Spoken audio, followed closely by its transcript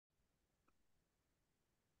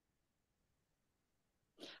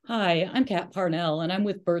Hi, I'm Kat Parnell, and I'm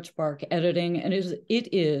with Birch Bark Editing, and it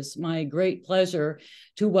is my great pleasure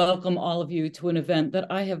to welcome all of you to an event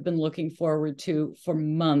that I have been looking forward to for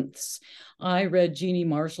months. I read Jeannie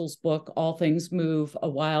Marshall's book, All Things Move, a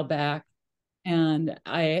while back, and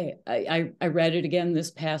I read it again this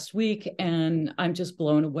past week, and I'm just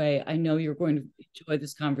blown away. I know you're going to enjoy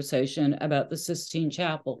this conversation about the Sistine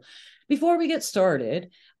Chapel. Before we get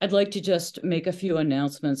started, I'd like to just make a few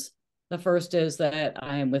announcements. The first is that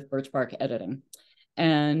I am with Birch Bark Editing,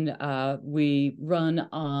 and we run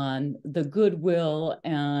on the goodwill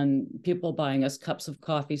and people buying us cups of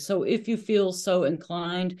coffee. So if you feel so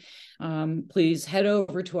inclined, please head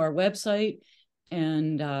over to our website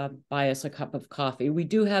and buy us a cup of coffee. We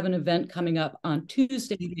do have an event coming up on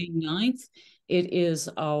Tuesday, May 9th. It is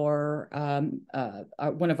one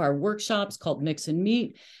of our workshops called Mix and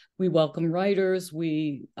Meet. We welcome writers,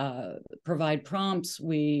 we provide prompts,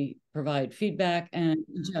 we provide feedback, and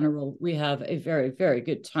in general, we have a very, very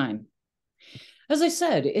good time. As I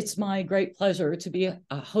said, it's my great pleasure to be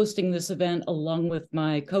hosting this event along with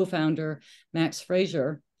my co-founder, Max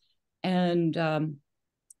Fraser. And,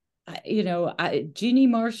 Jeannie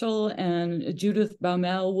Marshall and Judith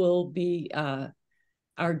Baumel will be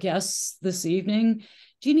our guests this evening.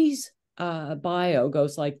 Jeannie's bio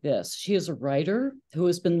goes like this. She is a writer who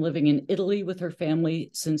has been living in Italy with her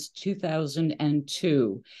family since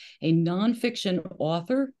 2002, a nonfiction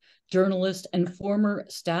author, journalist, and former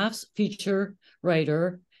staff's feature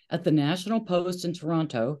writer at the National Post in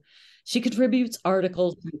Toronto. She contributes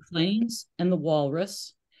articles to Macleans and The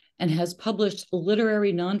Walrus and has published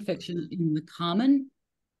literary nonfiction in The Common,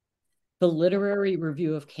 the Literary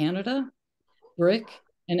Review of Canada, Brick,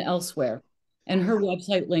 and elsewhere. And her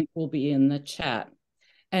website link will be in the chat.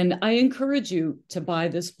 And I encourage you to buy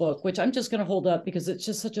this book, which I'm just going to hold up because it's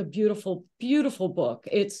just such a beautiful, beautiful book.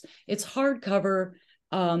 It's hardcover,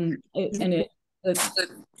 the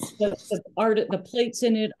art, the plates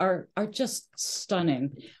in it are just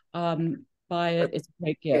stunning. Buy it; it's a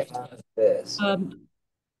great gift. So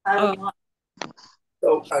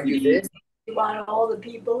are you this? You want all the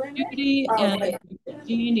people in Judy it? and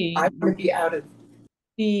Jeannie. I want to be out of.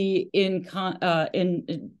 Be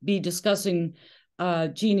discussing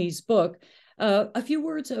Jeannie's book. A few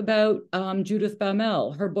words about Judith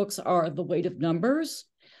Baumel. Her books are The Weight of Numbers,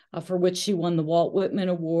 for which she won the Walt Whitman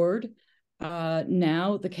Award.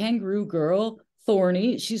 Now, The Kangaroo Girl,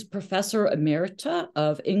 Thorny. She's professor emerita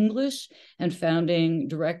of English and founding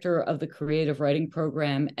director of the creative writing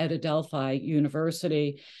program at Adelphi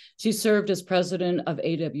University. She served as president of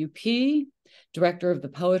AWP, director of the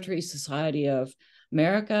Poetry Society of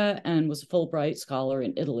America, and was a Fulbright scholar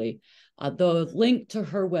in Italy. The link to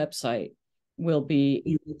her website will be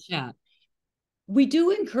in the chat. We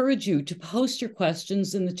do encourage you to post your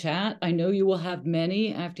questions in the chat. I know you will have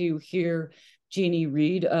many after you hear Jeannie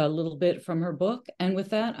read a little bit from her book. And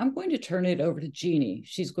with that, I'm going to turn it over to Jeannie.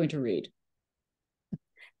 She's going to read.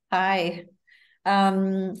 Hi.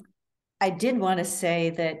 I did want to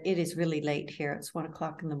say that it is really late here. It's 1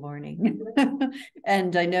 o'clock in the morning.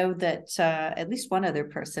 And I know that at least one other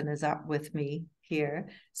person is up with me here.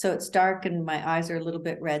 So it's dark and my eyes are a little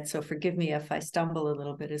bit red. So forgive me if I stumble a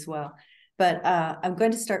little bit as well. But I'm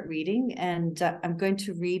going to start reading, and I'm going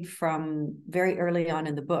to read from very early on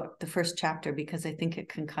in the book, the first chapter, because I think it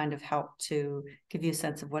can kind of help to give you a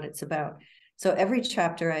sense of what it's about. So every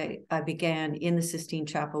chapter I began in the Sistine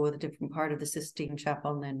Chapel with a different part of the Sistine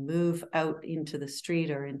Chapel and then move out into the street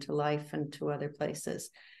or into life and to other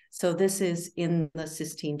places. So this is in the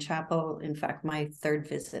Sistine Chapel. In fact, my third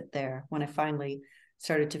visit there when I finally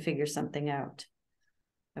started to figure something out.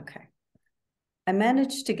 Okay. I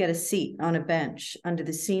managed to get a seat on a bench under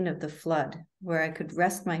the scene of the flood where I could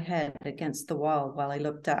rest my head against the wall while I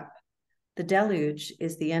looked up. The deluge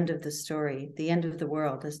is the end of the story, the end of the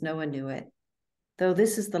world as Noah knew it. Though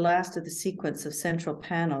this is the last of the sequence of central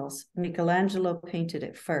panels, Michelangelo painted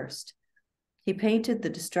it first. He painted the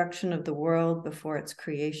destruction of the world before its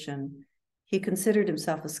creation. He considered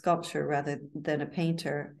himself a sculptor rather than a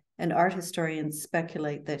painter, and art historians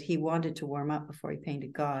speculate that he wanted to warm up before he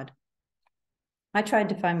painted God. I tried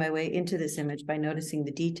to find my way into this image by noticing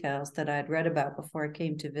the details that I had read about before I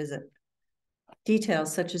came to visit.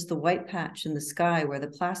 Details such as the white patch in the sky where the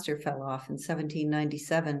plaster fell off in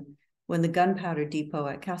 1797, when the gunpowder depot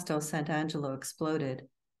at Castel Sant'Angelo exploded.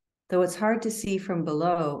 Though it's hard to see from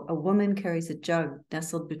below, a woman carries a jug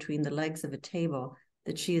nestled between the legs of a table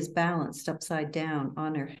that she is balanced upside down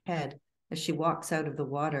on her head as she walks out of the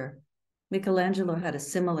water. Michelangelo had a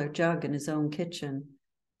similar jug in his own kitchen.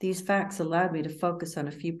 These facts allowed me to focus on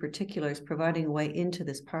a few particulars, providing a way into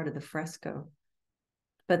this part of the fresco.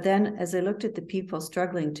 But then, as I looked at the people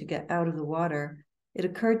struggling to get out of the water, it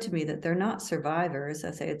occurred to me that they're not survivors,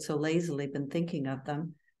 as I had so lazily been thinking of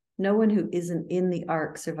them. No one who isn't in the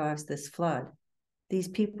ark survives this flood. These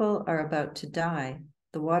people are about to die.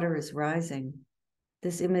 The water is rising.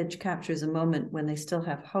 This image captures a moment when they still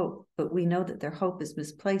have hope, but we know that their hope is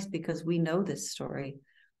misplaced because we know this story.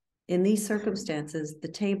 In these circumstances, the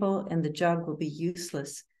table and the jug will be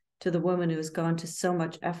useless to the woman who has gone to so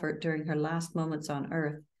much effort during her last moments on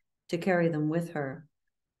earth to carry them with her.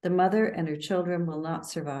 The mother and her children will not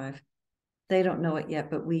survive. They don't know it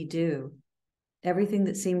yet, but we do. Everything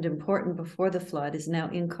that seemed important before the flood is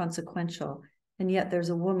now inconsequential, and yet there's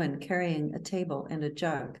a woman carrying a table and a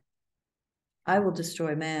jug. I will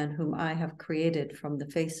destroy man whom I have created from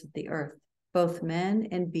the face of the earth, both man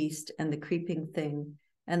and beast and the creeping thing,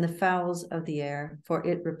 and the fowls of the air, for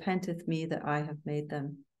it repenteth me that I have made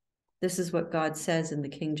them. This is what God says in the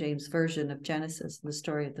King James Version of Genesis, the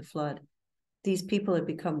story of the flood. These people have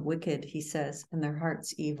become wicked, he says, and their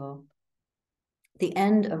hearts evil. The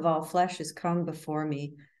end of all flesh is come before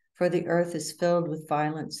me, for the earth is filled with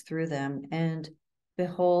violence through them, and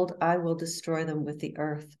behold, I will destroy them with the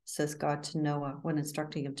earth, says God to Noah when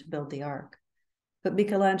instructing him to build the ark. But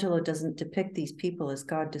Michelangelo doesn't depict these people as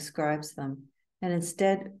God describes them, and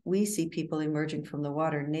instead we see people emerging from the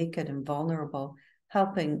water naked and vulnerable,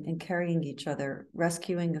 helping and carrying each other,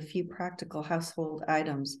 rescuing a few practical household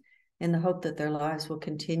items in the hope that their lives will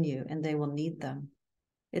continue and they will need them.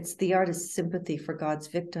 It's the artist's sympathy for God's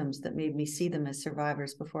victims that made me see them as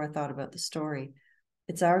survivors before I thought about the story.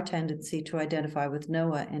 It's our tendency to identify with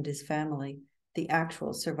Noah and his family, the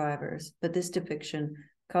actual survivors, but this depiction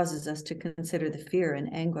causes us to consider the fear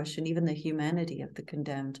and anguish and even the humanity of the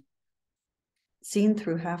condemned. Seen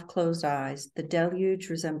through half-closed eyes, the deluge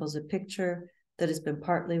resembles a picture that has been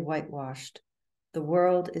partly whitewashed. The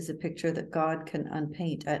world is a picture that God can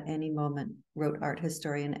unpaint at any moment, wrote art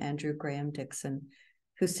historian Andrew Graham Dixon,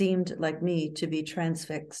 who seemed, like me, to be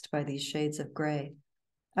transfixed by these shades of gray.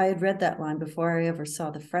 I had read that line before I ever saw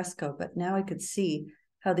the fresco, but now I could see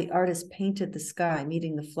how the artist painted the sky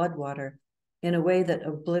meeting the floodwater in a way that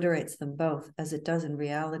obliterates them both, as it does in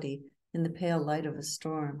reality, in the pale light of a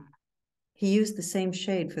storm. He used the same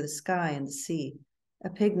shade for the sky and the sea, a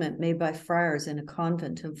pigment made by friars in a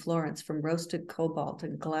convent in Florence from roasted cobalt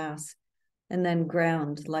and glass, and then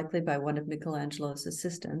ground, likely by one of Michelangelo's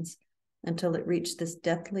assistants, until it reached this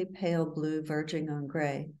deathly pale blue verging on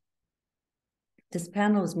gray. This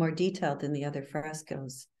panel is more detailed than the other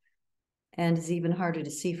frescoes, and is even harder to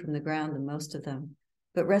see from the ground than most of them.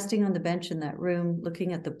 But resting on the bench in that room,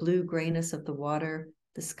 looking at the blue grayness of the water,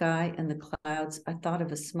 the sky, and the clouds, I thought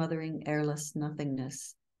of a smothering, airless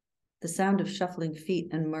nothingness. The sound of shuffling feet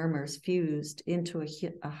and murmurs fused into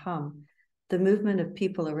a hum. The movement of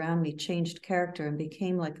people around me changed character and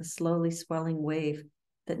became like a slowly swelling wave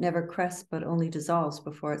that never crests but only dissolves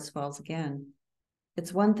before it swells again.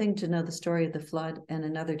 It's one thing to know the story of the flood and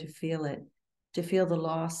another to feel it, to feel the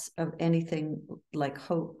loss of anything like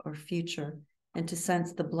hope or future, and to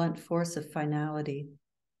sense the blunt force of finality.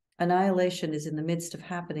 Annihilation is in the midst of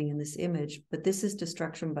happening in this image, but this is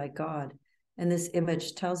destruction by God, and this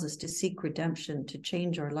image tells us to seek redemption, to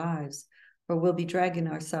change our lives, or we'll be dragging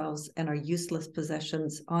ourselves and our useless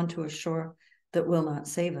possessions onto a shore that will not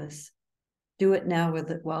save us. Do it now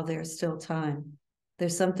while there's still time.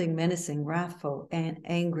 There's something menacing, wrathful, and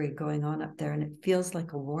angry going on up there, and it feels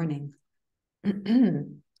like a warning.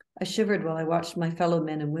 I shivered while I watched my fellow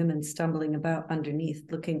men and women stumbling about underneath,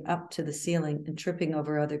 looking up to the ceiling and tripping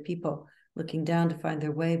over other people, looking down to find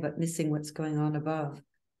their way, but missing what's going on above.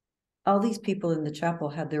 All these people in the chapel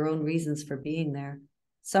had their own reasons for being there.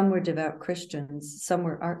 Some were devout Christians, some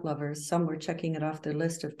were art lovers, some were checking it off their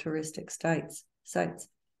list of touristic sites.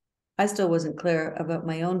 I still wasn't clear about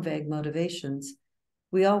my own vague motivations.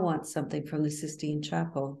 We all want something from the Sistine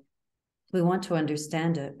Chapel. We want to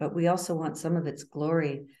understand it, but we also want some of its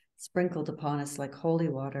glory sprinkled upon us like holy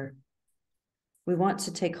water. We want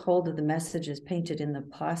to take hold of the messages painted in the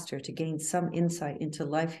plaster to gain some insight into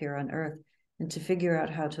life here on earth and to figure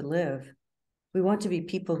out how to live. We want to be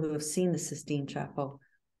people who have seen the Sistine Chapel,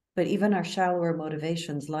 but even our shallower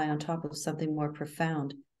motivations lie on top of something more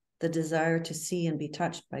profound, the desire to see and be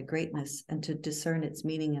touched by greatness and to discern its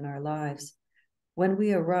meaning in our lives. When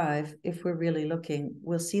we arrive, if we're really looking,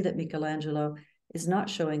 we'll see that Michelangelo is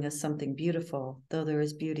not showing us something beautiful, though there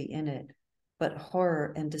is beauty in it, but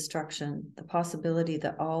horror and destruction, the possibility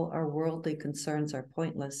that all our worldly concerns are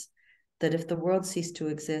pointless, that if the world ceased to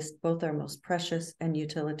exist, both our most precious and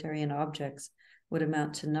utilitarian objects would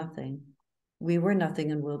amount to nothing. We were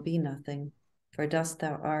nothing and will be nothing, for dust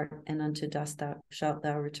thou art, and unto dust shalt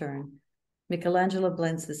thou return. Michelangelo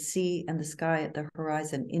blends the sea and the sky at the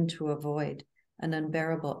horizon into a void, an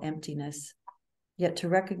unbearable emptiness. Yet to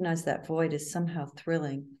recognize that void is somehow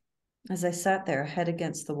thrilling. As I sat there, head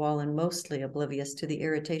against the wall and mostly oblivious to the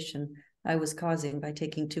irritation I was causing by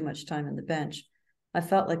taking too much time on the bench, I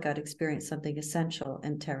felt like I'd experienced something essential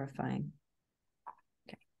and terrifying.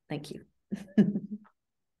 Okay, thank you.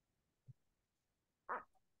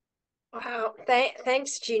 Wow,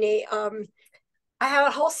 thanks, Jeannie. I have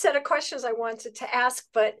a whole set of questions I wanted to ask,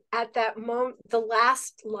 but at that moment, the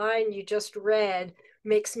last line you just read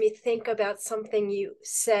makes me think about something you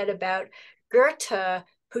said about Goethe,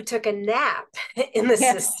 who took a nap in the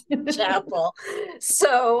Sistine Chapel.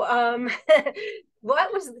 So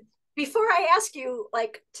what was, before I ask you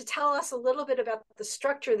like to tell us a little bit about the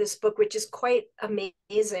structure of this book, which is quite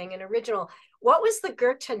amazing and original, what was the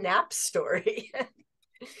Goethe nap story?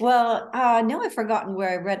 Well, now I've forgotten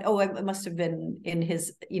where I read. Oh, it must have been in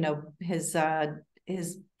his,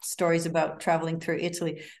 his stories about traveling through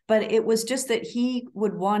Italy. But it was just that he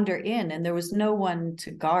would wander in, and there was no one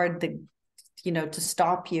to guard the, to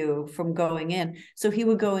stop you from going in. So he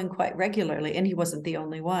would go in quite regularly, and he wasn't the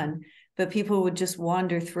only one. But people would just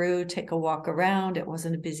wander through, take a walk around. It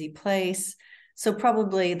wasn't a busy place. So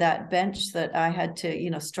probably that bench that I had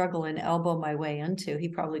to, struggle and elbow my way into, he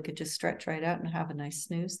probably could just stretch right out and have a nice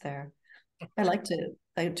snooze there. I like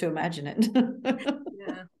to imagine it.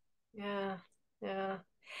 Yeah.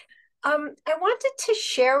 I wanted to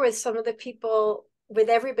share with some of the people, with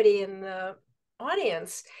everybody in the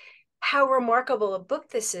audience, how remarkable a book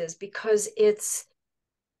this is, because it's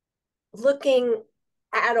looking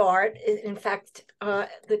at art. In fact,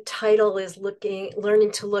 the title is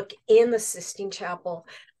learning to look in the Sistine Chapel,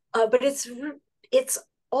 but it's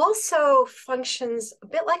also functions a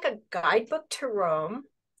bit like a guidebook to Rome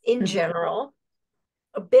in general,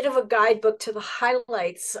 a bit of a guidebook to the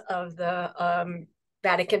highlights of the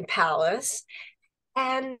Vatican Palace,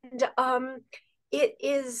 and it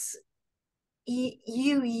is,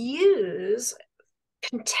 you use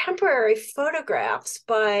contemporary photographs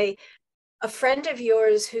by a friend of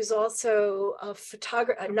yours who's also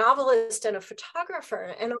a novelist and a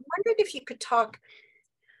photographer. And I'm wondering if you could talk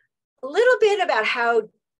a little bit about how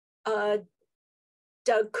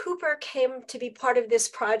Doug Cooper came to be part of this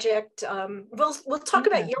project. We'll talk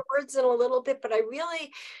about your words in a little bit, but I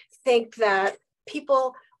really think that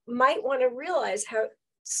people might want to realize how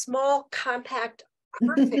small, compact,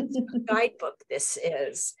 perfect guidebook this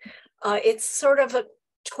is. It's sort of a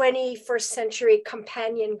 21st century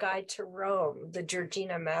companion guide to Rome, the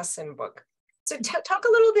Georgina Masson book. So talk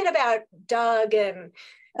a little bit about Doug and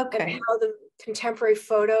how the contemporary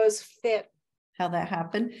photos fit. How that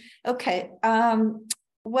happened. Okay.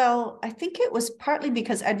 Well, I think it was partly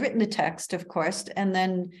because I'd written the text, of course, and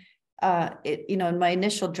then in my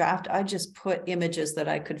initial draft, I just put images that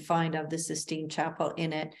I could find of the Sistine Chapel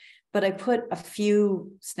in it. But I put a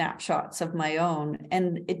few snapshots of my own,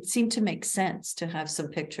 and it seemed to make sense to have some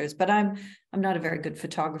pictures. But I'm not a very good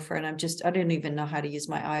photographer, and I didn't even know how to use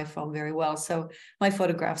my iPhone very well, so my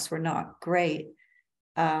photographs were not great.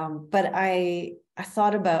 But I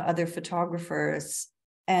thought about other photographers,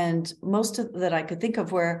 and most of that I could think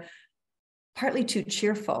of were partly too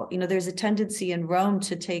cheerful. There's a tendency in Rome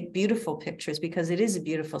to take beautiful pictures because it is a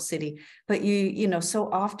beautiful city, but so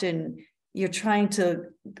often you're trying to,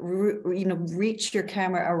 reach your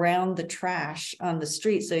camera around the trash on the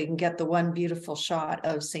street so you can get the one beautiful shot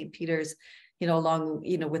of St. Peter's, along,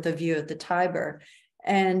 with a view of the Tiber.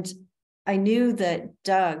 And I knew that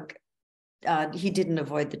Doug, he didn't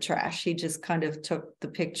avoid the trash. He just kind of took the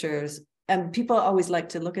pictures. And people always like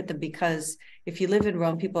to look at them because if you live in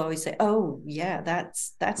Rome, people always say, oh, yeah,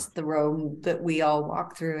 that's the Rome that we all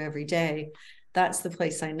walk through every day. That's the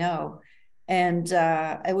place I know. And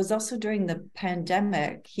it was also during the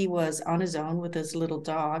pandemic. He was on his own with his little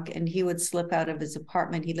dog, and he would slip out of his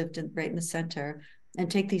apartment. He lived right in the center,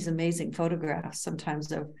 and take these amazing photographs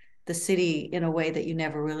sometimes of the city in a way that you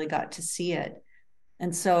never really got to see it.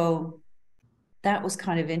 And so that was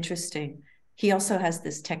kind of interesting. He also has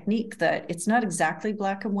this technique that it's not exactly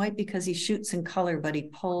black and white because he shoots in color, but he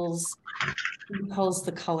pulls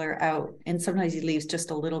the color out, and sometimes he leaves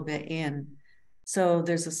just a little bit in. So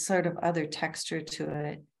there's a sort of other texture to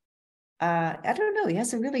it. I don't know. He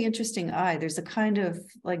has a really interesting eye. There's a kind of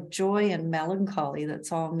like joy and melancholy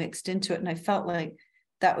that's all mixed into it. And I felt like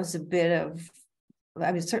that was a bit of,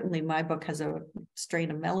 certainly my book has a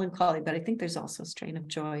strain of melancholy, but I think there's also a strain of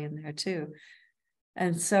joy in there too.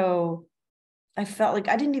 And so I felt like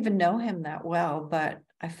I didn't even know him that well, but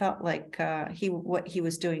I felt like what he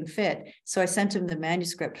was doing fit. So I sent him the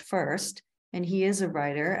manuscript first, and he is a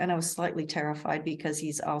writer. And I was slightly terrified because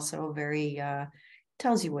he's also very,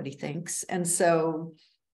 tells you what he thinks. And so,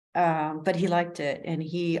 but he liked it. And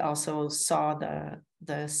he also saw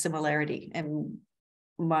the similarity in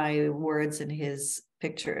my words and his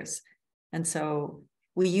pictures. And so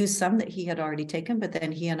we used some that he had already taken, but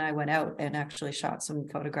then he and I went out and actually shot some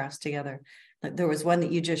photographs together. Like there was one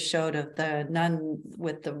that you just showed of the nun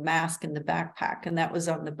with the mask and the backpack, and that was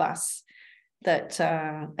on the bus that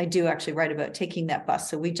I do actually write about, taking that bus.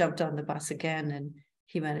 So we jumped on the bus again, and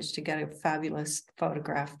he managed to get a fabulous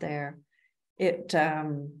photograph there.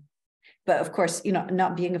 But of course, you know,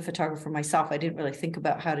 not being a photographer myself, I didn't really think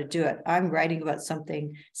about how to do it. I'm writing about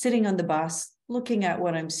something, sitting on the bus, looking at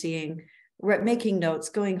what I'm seeing, making notes,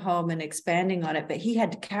 going home and expanding on it, but he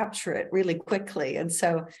had to capture it really quickly. And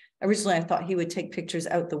so originally I thought he would take pictures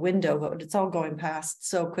out the window, but it's all going past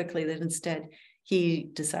so quickly that instead he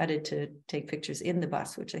decided to take pictures in the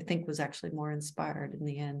bus, which I think was actually more inspired in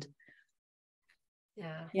the end.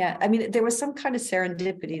 Yeah. I mean, there was some kind of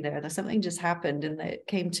serendipity there. That something just happened and it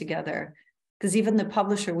came together. Because even the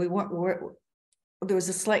publisher, there was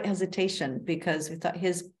a slight hesitation because we thought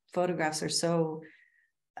his photographs are so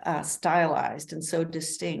stylized and so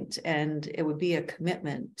distinct, and it would be a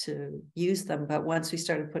commitment to use them. But once we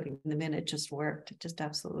started putting them in, it just worked. It just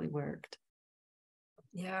absolutely worked.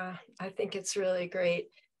 Yeah, I think it's really great.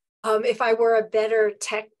 If I were a better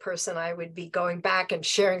tech person, I would be going back and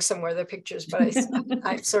sharing some more of the pictures, but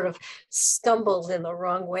I sort of stumbled in the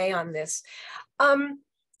wrong way on this. Can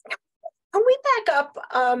we back up?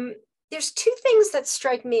 There's two things that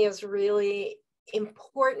strike me as really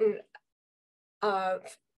important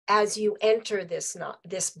as you enter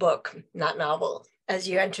this book, not novel, as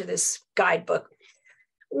you enter this guidebook.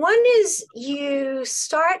 One is you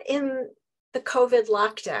start in the COVID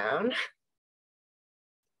lockdown.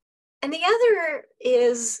 And the other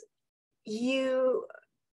is you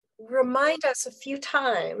remind us a few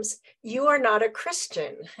times, you are not a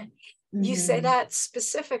Christian. Mm-hmm. You say that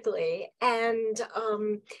specifically. And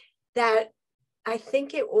that I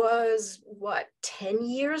think it was, 10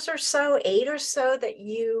 years or so, 8 or so, that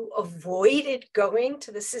you avoided going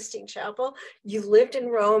to the Sistine Chapel. You lived in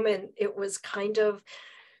Rome and it was kind of,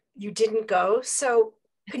 you didn't go. So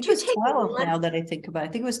could you take 12 now that I think about it?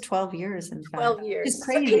 I think it was 12 years, in fact. 12 years. It's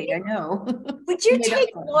crazy, so I know. Would you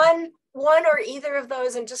take one or either of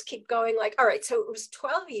those and just keep going? Like, all right, so it was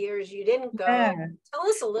 12 years, you didn't go. Yeah. Tell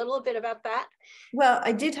us a little bit about that. Well,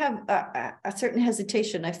 I did have a certain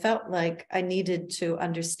hesitation. I felt like I needed to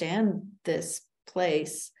understand this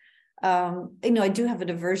place. I do have an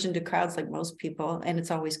aversion to crowds like most people, and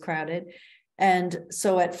it's always crowded. And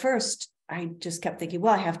so at first, I just kept thinking,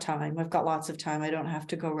 well, I have time. I've got lots of time. I don't have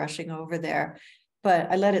to go rushing over there. But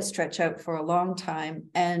I let it stretch out for a long time.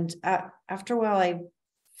 And after a while, I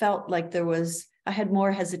felt like I had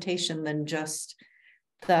more hesitation than just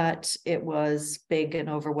that it was big and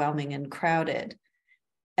overwhelming and crowded.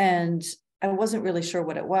 And I wasn't really sure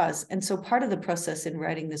what it was. And so part of the process in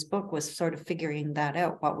writing this book was sort of figuring that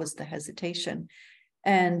out. What was the hesitation?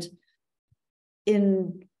 And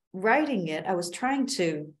in writing it, I was trying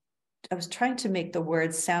to make the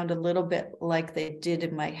words sound a little bit like they did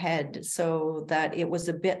in my head, so that it was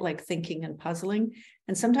a bit like thinking and puzzling.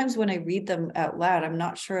 And sometimes when I read them out loud, I'm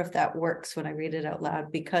not sure if that works when I read it out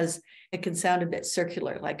loud, because it can sound a bit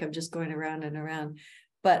circular, like I'm just going around and around.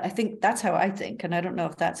 But I think that's how I think. And I don't know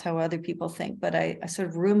if that's how other people think, but I sort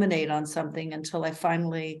of ruminate on something until I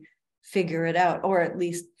finally figure it out, or at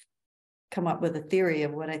least come up with a theory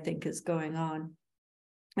of what I think is going on.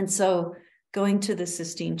 And so going to the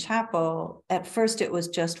Sistine Chapel, at first it was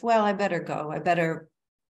just, well, I better go. I better,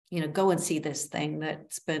 go and see this thing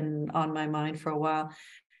that's been on my mind for a while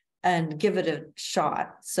and give it a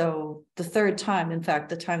shot. So the third time, in fact,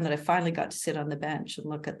 the time that I finally got to sit on the bench and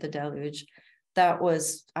look at the deluge,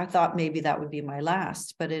 I thought maybe that would be my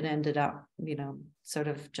last, but it ended up, sort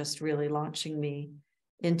of just really launching me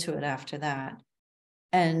into it after that.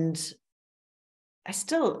 And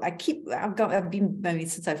since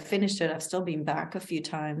I've finished it, I've still been back a few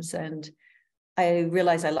times, and I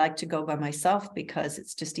realize I like to go by myself because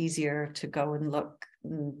it's just easier to go and look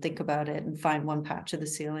and think about it and find one patch of the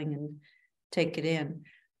ceiling and take it in.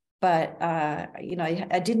 But,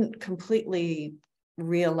 I didn't completely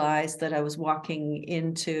realize that I was walking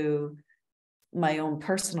into my own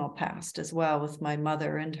personal past as well, with my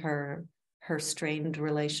mother and her strained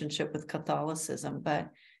relationship with Catholicism. But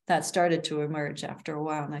that started to emerge after a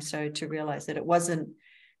while, and I started to realize that it wasn't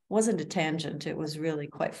a tangent. It was really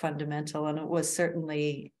quite fundamental, and it was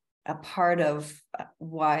certainly a part of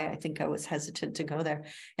why I think I was hesitant to go there.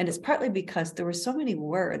 And it's partly because there were so many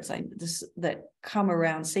words that come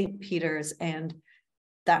around St. Peter's and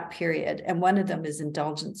that period. And one of them is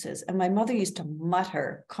indulgences. And my mother used to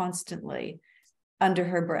mutter constantly under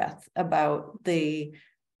her breath about the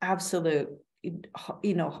absolute,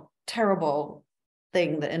 terrible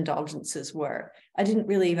thing that indulgences were. I didn't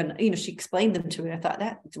really even, she explained them to me. I thought,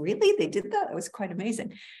 that really, they did that? It was quite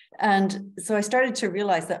amazing. And so I started to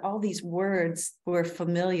realize that all these words were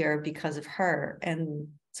familiar because of her. And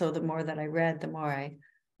so the more that I read, the more I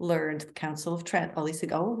learned the Council of Trent. All these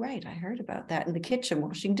things, oh, right, I heard about that in the kitchen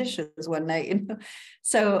washing dishes one night.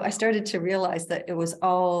 So I started to realize that it was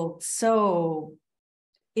all so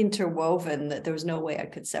interwoven that there was no way I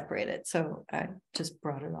could separate it. So I just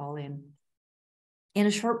brought it all in a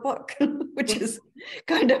short book, which is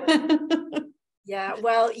kind of yeah.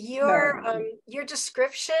 Well, your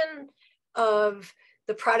description of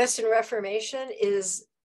the Protestant Reformation is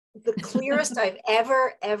the clearest I've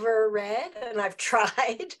ever read, and I've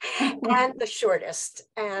tried, and the shortest,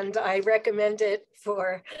 and I recommend it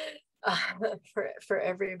for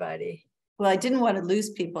everybody. Well, I didn't want to lose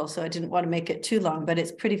people, so I didn't want to make it too long, but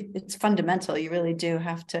it's fundamental. You really do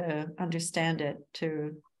have to understand it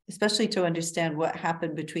especially to understand what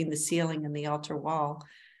happened between the ceiling and the altar wall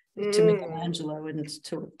to Michelangelo and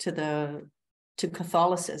to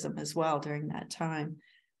Catholicism as well during that time.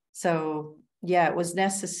 So yeah, it was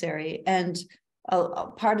necessary. And a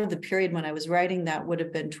part of the period when I was writing that would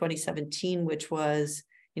have been 2017, which was,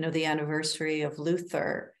 the anniversary of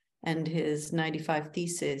Luther and his 95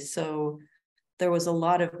 Theses. So there was a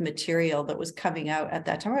lot of material that was coming out at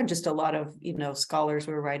that time, and just a lot of, scholars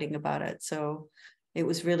were writing about it. So it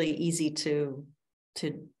was really easy to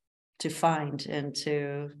find and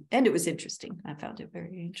it was interesting. I found it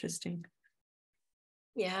very interesting.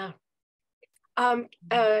 Yeah.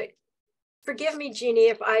 Forgive me, Jeannie,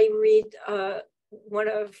 if I read one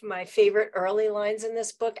of my favorite early lines in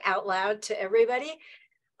this book out loud to everybody.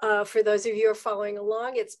 For those of you who are following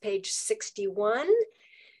along, it's page 61.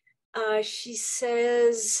 She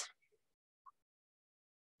says,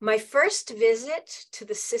 "My first visit to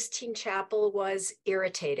the Sistine Chapel was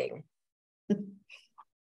irritating.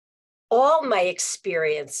 All my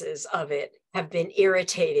experiences of it have been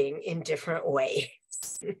irritating in different ways.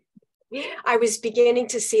 I was beginning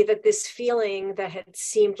to see that this feeling that had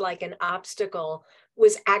seemed like an obstacle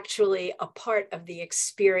was actually a part of the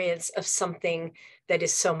experience of something that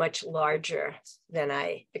is so much larger than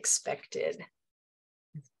I expected."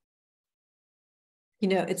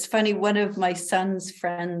 It's funny. One of my son's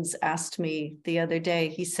friends asked me the other day,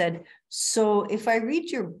 he said, "So if I read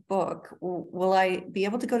your book, will I be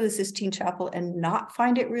able to go to the Sistine Chapel and not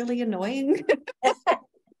find it really annoying?"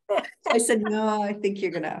 I said, "No, I think you're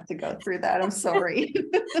going to have to go through that. I'm sorry."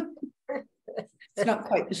 It's not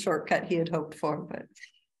quite the shortcut he had hoped for, but.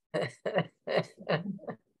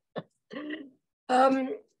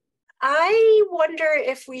 I wonder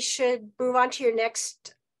if we should move on to your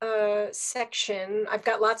next section. I've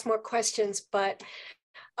got lots more questions, but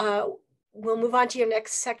we'll move on to your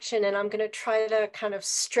next section, and I'm going to try to kind of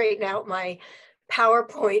straighten out my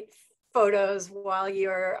PowerPoint photos while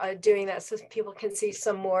you're doing that, so people can see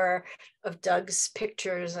some more of Doug's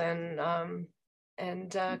pictures. And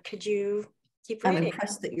could you keep reading? I'm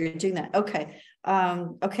impressed that you're doing that. Okay.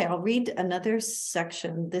 Okay, I'll read another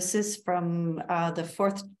section. This is from the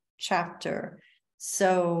 4th chapter.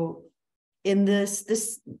 So in this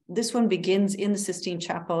one begins in the Sistine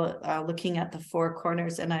Chapel, looking at the 4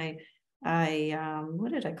 corners, and I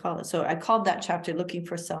what did I call it? So I called that chapter "Looking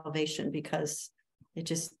for Salvation" because it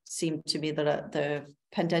just seemed to me that the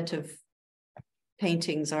pendentive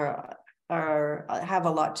paintings have a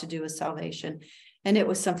lot to do with salvation, and it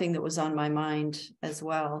was something that was on my mind as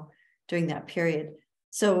well during that period.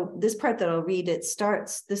 So this part that I'll read, this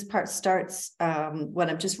part starts when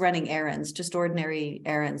I'm just running errands, just ordinary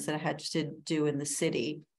errands that I had to do in the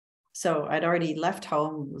city. So I'd already left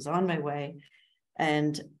home, was on my way,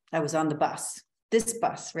 and I was on the bus. This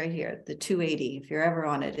bus right here, the 280, if you're ever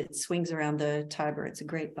on it, it swings around the Tiber. It's a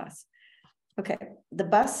great bus. Okay, the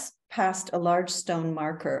bus passed a large stone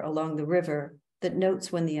marker along the river that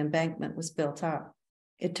notes when the embankment was built up.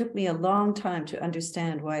 It took me a long time to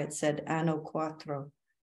understand why it said Anno Quattro.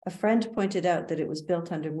 A friend pointed out that it was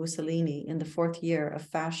built under Mussolini in the 4th year of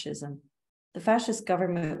fascism. The fascist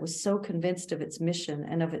government was so convinced of its mission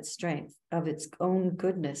and of its strength, of its own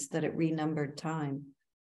goodness, that it renumbered time.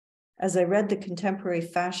 As I read the contemporary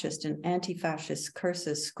fascist and anti-fascist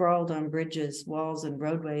curses scrawled on bridges, walls, and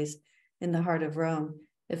roadways in the heart of Rome,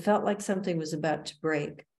 it felt like something was about to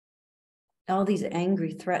break. All these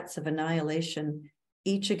angry threats of annihilation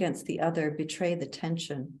each against the other, betray the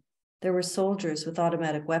tension. There were soldiers with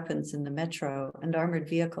automatic weapons in the metro and armored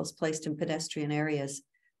vehicles placed in pedestrian areas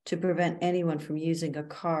to prevent anyone from using a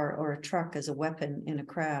car or a truck as a weapon in a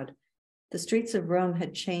crowd. The streets of Rome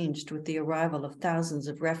had changed with the arrival of thousands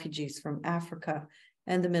of refugees from Africa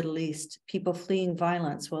and the Middle East, people fleeing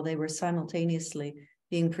violence while they were simultaneously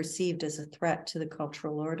being perceived as a threat to the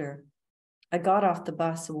cultural order. I got off the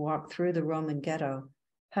bus and walked through the Roman ghetto,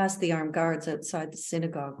 past the armed guards outside the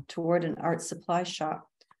synagogue, toward an art supply shop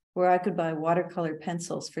where I could buy watercolor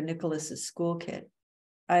pencils for Nicholas's school kit.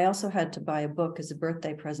 I also had to buy a book as a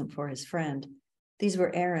birthday present for his friend. These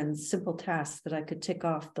were errands, simple tasks that I could tick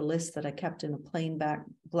off the list that I kept in a plain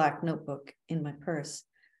black notebook in my purse.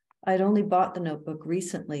 I had only bought the notebook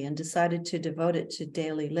recently and decided to devote it to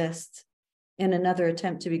daily lists in another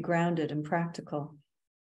attempt to be grounded and practical.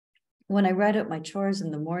 When I write out my chores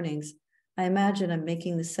in the mornings, I imagine I'm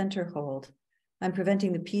making the center hold. I'm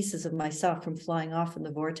preventing the pieces of myself from flying off in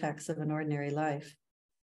the vortex of an ordinary life.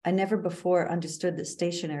 I never before understood that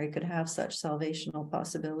stationery could have such salvational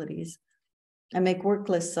possibilities. I make work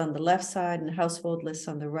lists on the left side and household lists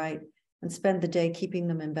on the right and spend the day keeping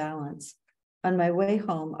them in balance. On my way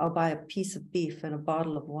home, I'll buy a piece of beef and a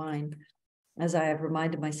bottle of wine, as I have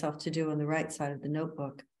reminded myself to do on the right side of the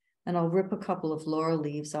notebook, and I'll rip a couple of laurel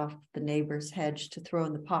leaves off the neighbor's hedge to throw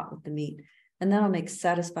in the pot with the meat, and then I'll make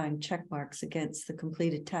satisfying check marks against the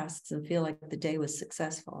completed tasks and feel like the day was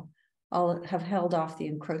successful. I'll have held off the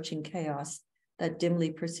encroaching chaos, that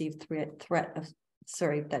dimly perceived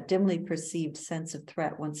that dimly perceived sense of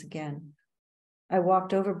threat once again. I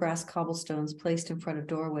walked over brass cobblestones placed in front of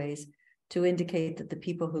doorways to indicate that the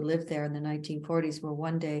people who lived there in the 1940s were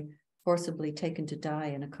one day forcibly taken to die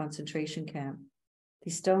in a concentration camp.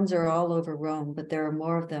 These stones are all over Rome, but there are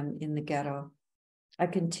more of them in the ghetto. I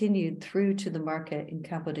continued through to the market in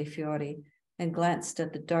Campo dei Fiori and glanced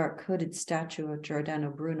at the dark hooded statue of Giordano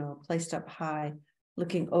Bruno placed up high,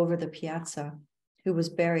 looking over the piazza, who was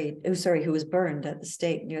burned at the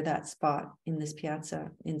stake near that spot in this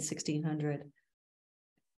piazza in 1600.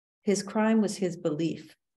 His crime was his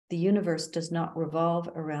belief. The universe does not revolve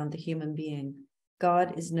around the human being.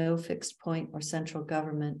 God is no fixed point or central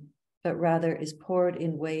government, but rather is poured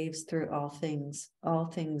in waves through all things. All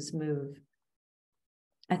things move.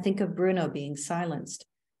 I think of Bruno being silenced,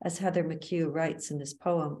 as Heather McHugh writes in this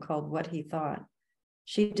poem called What He Thought.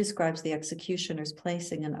 She describes the executioners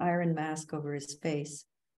placing an iron mask over his face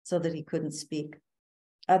so that he couldn't speak.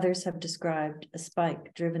 Others have described a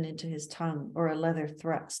spike driven into his tongue or a leather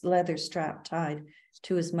strap tied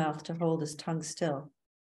to his mouth to hold his tongue still.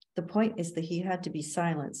 The point is that he had to be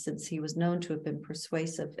silent since he was known to have been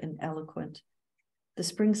persuasive and eloquent. The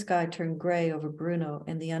spring sky turned gray over Bruno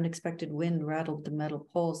and the unexpected wind rattled the metal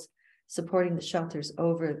poles supporting the shelters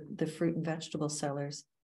over the fruit and vegetable sellers.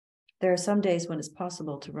 There are some days when it's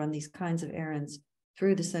possible to run these kinds of errands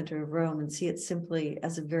through the center of Rome and see it simply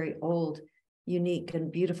as a very old, unique,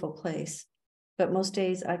 and beautiful place. But most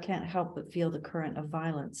days I can't help but feel the current of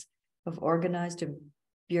violence, of organized and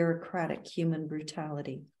bureaucratic human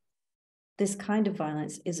brutality. This kind of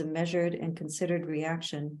violence is a measured and considered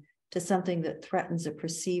reaction to something that threatens a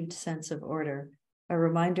perceived sense of order, a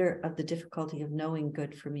reminder of the difficulty of knowing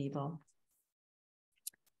good from evil.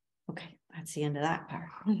 Okay, that's the end of that part.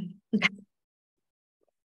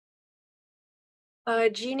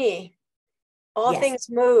 Jeannie, All Yes. Things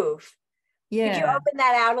Move. Yeah. Could you open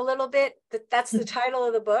that out a little bit? That's the title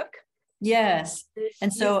of the book? Yes.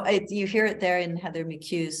 And so you hear it there in Heather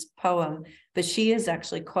McHugh's poem, but she is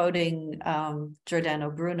actually quoting Giordano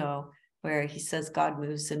Bruno, where he says, God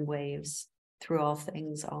moves in waves through all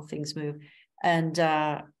things move. And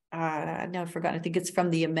now I've forgotten, I think it's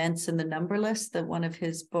from The Immense and the Numberless, that one of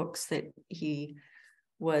his books that he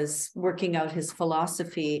was working out his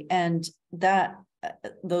philosophy. And that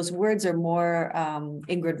those words are more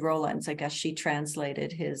Ingrid Rowland's, I guess she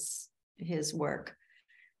translated his work.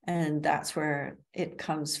 And that's where it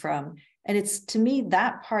comes from. And it's, to me,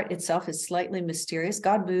 that part itself is slightly mysterious.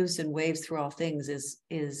 God moves in waves through all things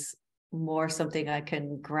is more something I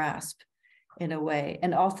can grasp in a way.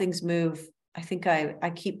 And all things move, I think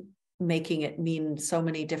I keep making it mean so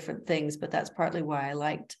many different things, but that's partly why I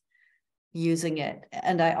liked using it.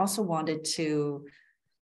 And I also wanted to,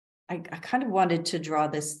 I kind of wanted to draw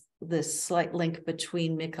this slight link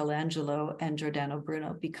between Michelangelo and Giordano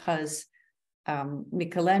Bruno, because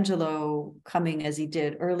Michelangelo, coming as he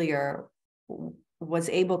did earlier, was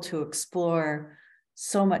able to explore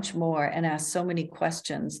so much more and ask so many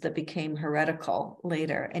questions that became heretical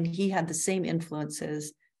later. And he had the same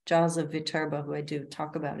influences. Giles of Viterbo, who I do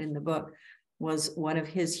talk about in the book, was one of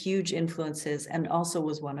his huge influences, and also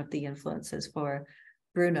was one of the influences for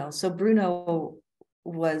Bruno. So Bruno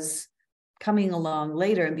was coming along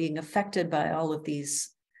later and being affected by all of this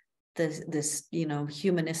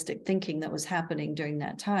humanistic thinking that was happening during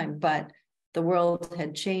that time. But the world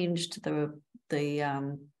had changed. The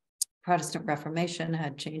Protestant Reformation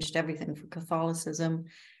had changed everything for Catholicism.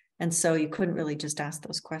 And so you couldn't really just ask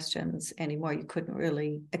those questions anymore. You couldn't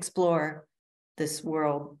really explore this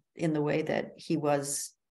world in the way that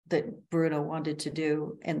Bruno wanted to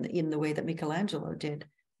do, and in the way that Michelangelo did,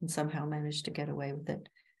 and somehow managed to get away with it.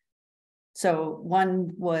 So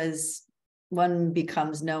one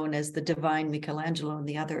becomes known as the divine Michelangelo, and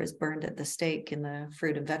the other is burned at the stake in the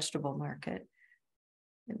fruit and vegetable market,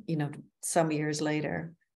 some years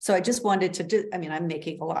later. So I just wanted to I'm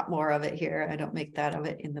making a lot more of it here. I don't make that of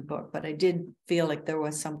it in the book, but I did feel like there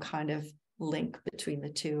was some kind of link between the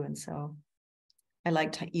two. And so I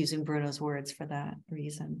liked using Bruno's words for that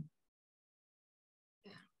reason.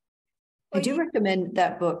 I do recommend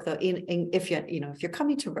that book, though. If you're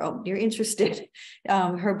coming to Rome, you're interested.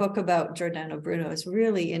 Her book about Giordano Bruno is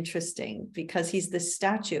really interesting because he's this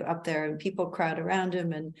statue up there, and people crowd around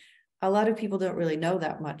him, and a lot of people don't really know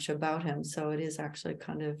that much about him. So it is actually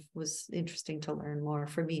was interesting to learn more,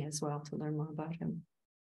 for me as well, to learn more about him.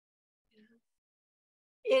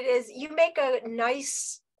 It is. You make a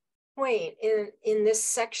nice point in this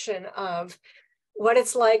section of what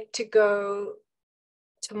it's like to go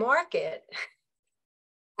to market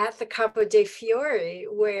at the Campo dei Fiori,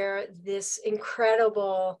 where this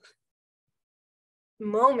incredible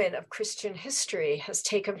moment of Christian history has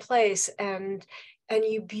taken place, and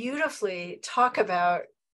you beautifully talk about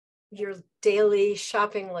your daily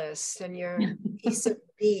shopping list and your piece of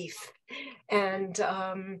beef, and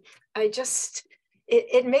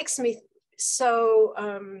it makes me so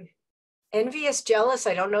envious, jealous,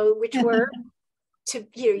 I don't know which word.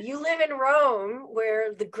 You live in Rome,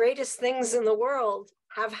 where the greatest things in the world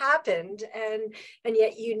have happened, and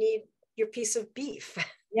yet you need your piece of beef.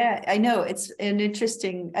 Yeah, I know. It's an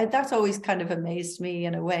interesting, that's always kind of amazed me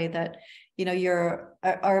in a way that,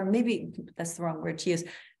 or maybe that's the wrong word to use.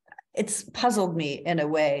 It's puzzled me in a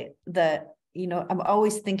way that, I'm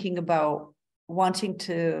always thinking about wanting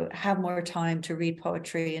to have more time to read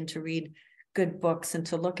poetry and to read good books and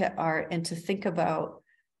to look at art and to think about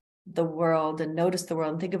the world and notice the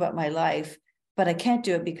world and think about my life, but I can't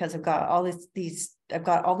do it because I've got all I've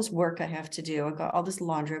got all this work I have to do. I've got all this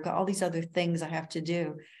laundry. I've got all these other things I have to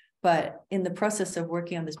do. But in the process of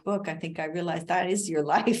working on this book, I think I realized that is your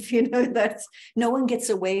life. That's, no one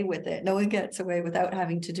gets away with it. No one gets away without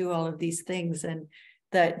having to do all of these things, and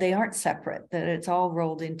that they aren't separate, that it's all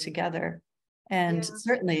rolled in together. And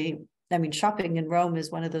certainly, shopping in Rome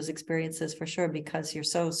is one of those experiences for sure, because you're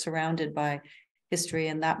so surrounded by history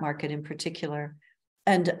and that market in particular.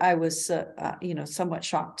 And I was, somewhat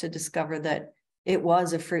shocked to discover that it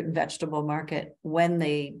was a fruit and vegetable market when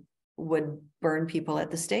they would burn people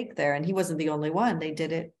at the stake there. And he wasn't the only one. They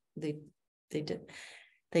did it. They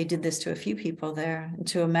did this to a few people there. And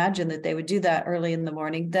to imagine that they would do that early in the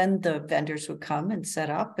morning, then the vendors would come and set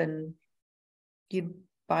up, and you'd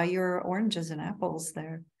buy your oranges and apples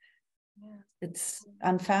there. Yeah. It's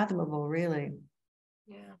unfathomable, really.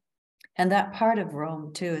 Yeah. And that part of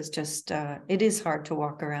Rome too is just, it is hard to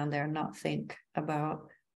walk around there and not think about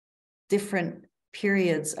different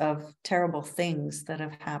periods of terrible things that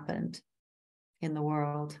have happened in the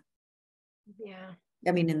world. Yeah.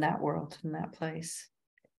 In that world, in that place.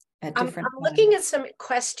 I'm looking at some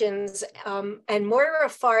questions, and Moira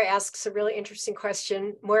Farr asks a really interesting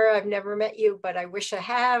question. Moira, I've never met you, but I wish I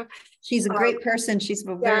have. She's a great person. She's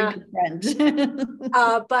a very good friend.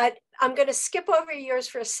 But I'm going to skip over yours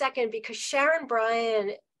for a second, because Sharon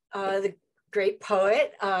Bryan, the great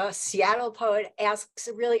poet, Seattle poet, asks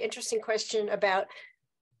a really interesting question about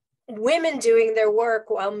women doing their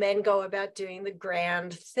work while men go about doing the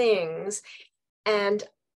grand things. And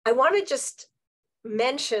I want to just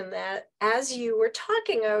mention that as you were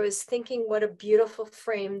talking, I was thinking what a beautiful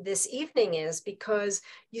frame this evening is, because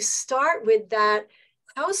you start with that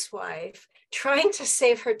housewife trying to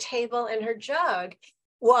save her table and her jug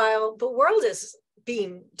while the world is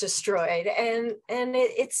being destroyed. And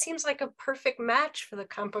it seems like a perfect match for the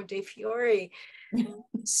Campo dei Fiori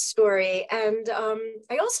story. And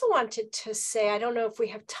I also wanted to say, I don't know if we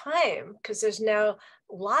have time, because there's now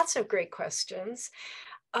lots of great questions.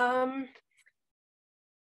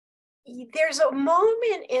 There's a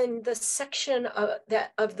moment in the section of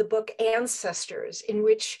the book Ancestors in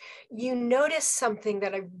which you notice something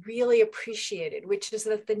that I really appreciated, which is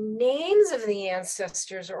that the names of the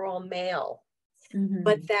ancestors are all male,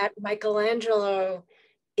 but that Michelangelo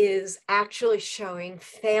is actually showing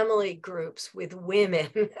family groups with women.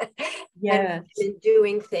 Yes. and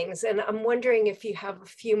doing things. And I'm wondering if you have a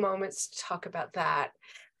few moments to talk about that.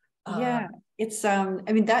 Yeah, it's I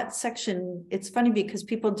mean, that section, it's funny because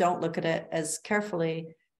people don't look at it as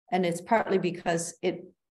carefully, and it's partly because it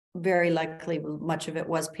very likely much of it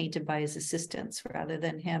was painted by his assistants rather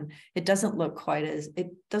than him. It doesn't look quite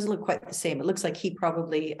the same. It looks like he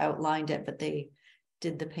probably outlined it, but they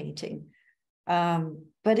did the painting.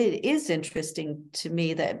 But it is interesting to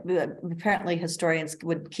me that apparently historians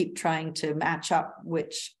would keep trying to match up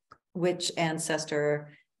which ancestor,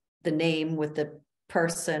 the name with the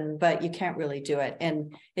person, but you can't really do it.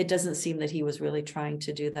 And it doesn't seem that he was really trying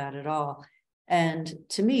to do that at all. And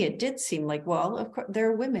to me, it did seem like, well, of course, there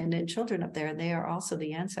are women and children up there, and they are also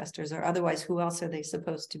the ancestors, or otherwise, who else are they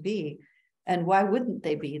supposed to be? And why wouldn't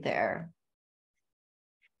they be there?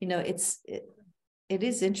 You know, it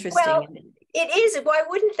is interesting. Well, it is. Why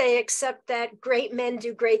wouldn't they, accept that great men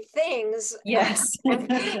do great things? Yes.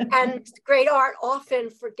 And great art often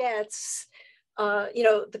forgets,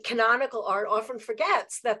 the canonical art often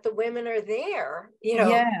forgets that the women are there,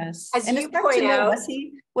 Yes. as and you it's hard to point know, out.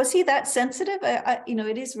 was he that sensitive?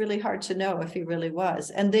 It is really hard to know if he really was.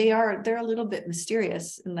 And they're a little bit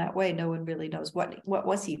mysterious in that way. No one really knows what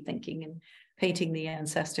was he thinking in painting the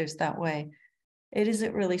ancestors that way. It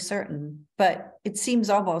isn't really certain, but it seems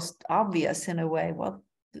almost obvious in a way. Well,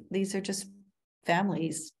 these are just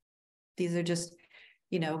families. These are just,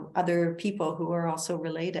 other people who are also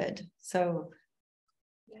related. So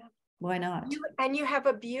yeah, why not? And you have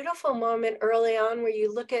a beautiful moment early on where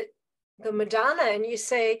you look at the Madonna and you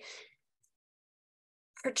say,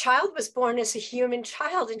 her child was born as a human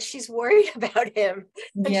child and she's worried about him.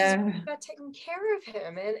 And she's worried about taking care of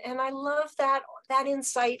him. And I love that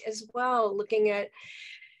insight as well, looking at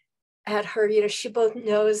her, she both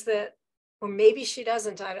knows that, or maybe she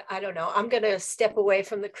doesn't, I don't know. I'm going to step away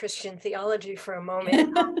from the Christian theology for a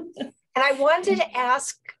moment. And I wanted to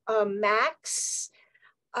ask Max,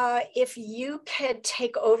 if you could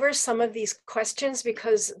take over some of these questions,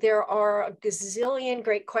 because there are a gazillion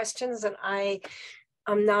great questions and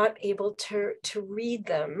I'm not able to read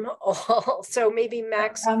them all. So maybe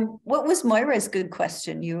Max. What was Moira's good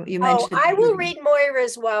question? You mentioned. Oh, I will read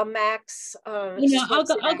Moira's while Max. I'll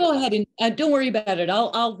go ahead and don't worry about it.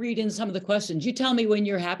 I'll read in some of the questions. You tell me when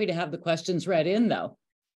you're happy to have the questions read in, though.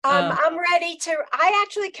 I'm ready to. I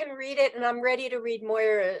actually can read it, and I'm ready to read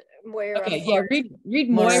Moira. Okay, yeah, read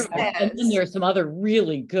Moira, and then there are some other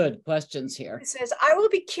really good questions here. It says, I will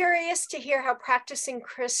be curious to hear how practicing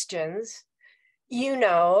Christians,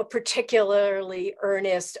 particularly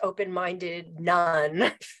earnest, open-minded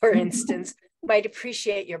nun, for instance, might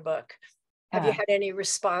appreciate your book. Have you had any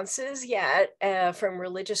responses yet from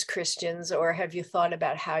religious Christians, or have you thought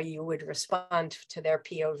about how you would respond to their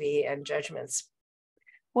POV and judgments?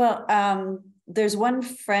 Well, there's one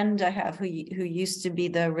friend I have who used to be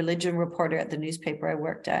the religion reporter at the newspaper I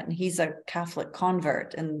worked at, and he's a Catholic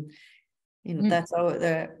convert, and that's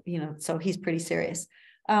so he's pretty serious.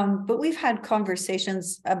 But we've had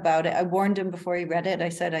conversations about it. I warned him before he read it. I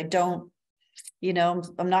said, I don't,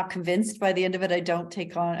 I'm not convinced by the end of it. I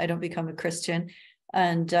don't become a Christian.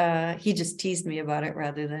 And he just teased me about it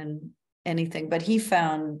rather than anything. But he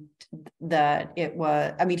found that it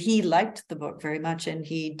was, he liked the book very much, and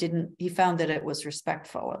he found that it was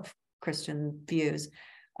respectful of Christian views.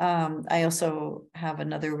 I also have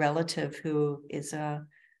another relative who is a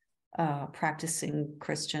practicing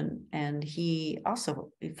Christian, and he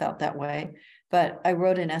felt that way. But I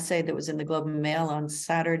wrote an essay that was in the Globe and Mail on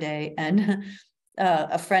Saturday, and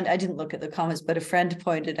a friend, I didn't look at the comments, but a friend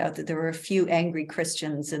pointed out that there were a few angry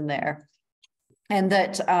Christians in there, and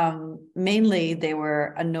that mainly they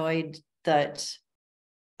were annoyed that,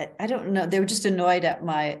 I don't know, they were just annoyed at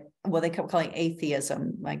they kept calling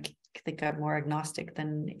atheism, like I think I'm more agnostic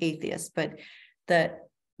than atheist, but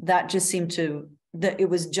that just seemed to, that it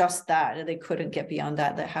was just that, and they couldn't get beyond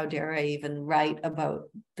that how dare I even write about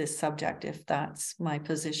this subject if that's my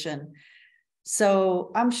position.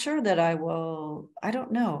 So I'm sure that I will, I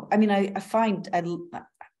don't know. I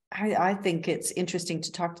think it's interesting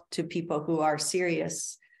to talk to people who are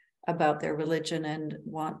serious about their religion and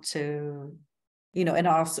want to, and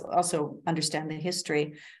also understand the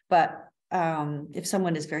history. But if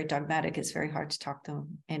someone is very dogmatic, it's very hard to talk to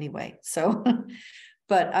them anyway. So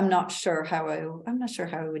but I'm not sure how I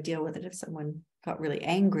would deal with it if someone got really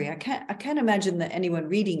angry. I can't imagine that anyone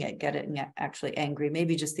reading it getting actually angry.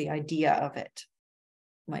 Maybe just the idea of it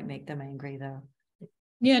might make them angry, though.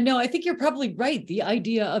 Yeah, no, I think you're probably right. The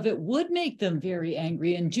idea of it would make them very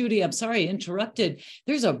angry. And Judy, I'm sorry I interrupted.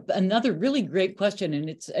 There's another really great question, and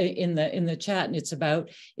it's in the chat, and it's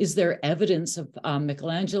about, is there evidence of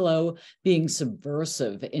Michelangelo being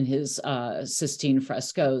subversive in his Sistine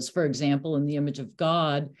frescoes? For example, in the image of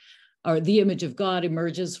God, or the image of God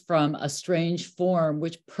emerges from a strange form,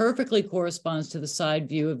 which perfectly corresponds to the side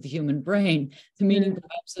view of the human brain. The meaning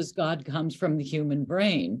perhaps is God comes from the human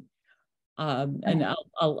brain. And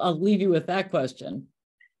I'll leave you with that question.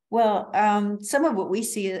 Well, some of what we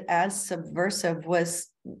see as subversive was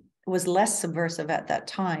less subversive at that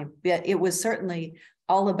time, but it was certainly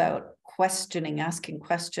all about questioning, asking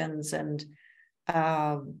questions, and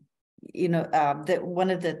that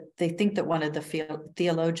they think that one of the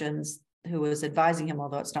theologians who was advising him,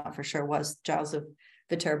 although it's not for sure, was Giles of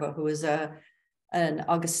Viterbo, who was an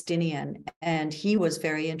Augustinian, and he was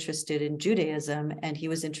very interested in Judaism, and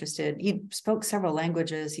he spoke several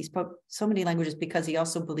languages. He spoke so many languages because he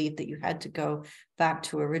also believed that you had to go back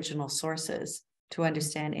to original sources to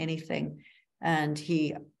understand anything. And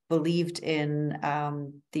he believed in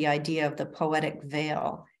the idea of the poetic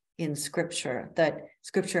veil in scripture, that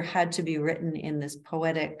scripture had to be written in this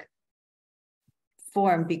poetic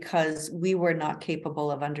form because we were not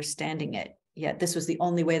capable of understanding it yet. This was the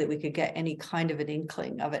only way that we could get any kind of an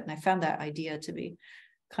inkling of it. And I found that idea to be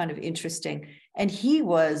kind of interesting. And he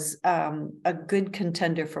was a good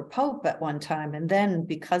contender for Pope at one time. And then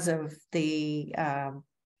because of the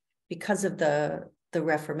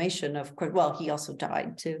Reformation, of course, well, he also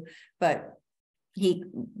died too, but he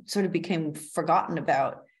sort of became forgotten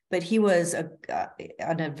about. But he was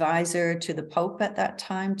an advisor to the Pope at that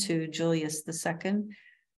time, to Julius II.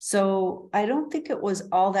 So I don't think it was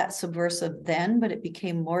all that subversive then, but it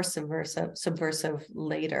became more subversive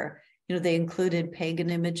later. They included pagan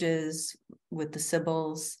images with the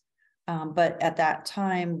Sibyls, but at that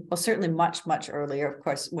time, well, certainly much, much earlier, of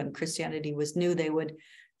course, when Christianity was new, they would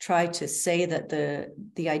try to say that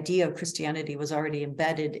the idea of Christianity was already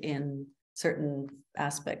embedded in certain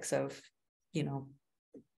aspects of,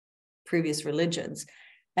 previous religions.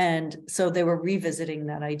 And so they were revisiting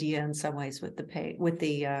that idea in some ways with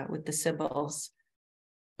the Sibyls,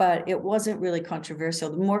 but it wasn't really controversial.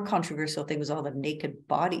 The more controversial thing was all the naked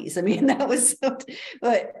bodies. I mean, that was,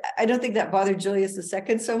 but I don't think that bothered Julius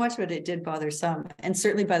II so much, but it did bother some. And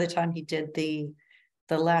certainly by the time he did the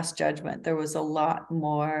Last Judgment, there was a lot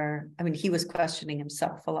more. I mean, he was questioning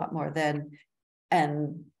himself a lot more then,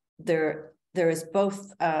 and there is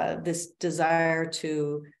both this desire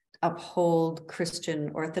to uphold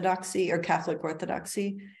Christian orthodoxy or Catholic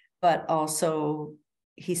orthodoxy, but also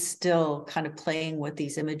he's still kind of playing with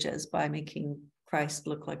these images by making Christ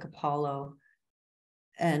look like Apollo.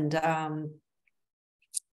 And and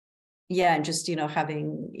just,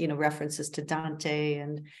 having, references to Dante,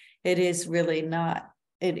 and it is really not,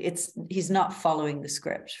 he's not following the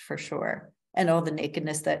script for sure. And all the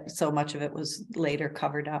nakedness that so much of it was later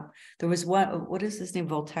covered up. There was one, what is his name,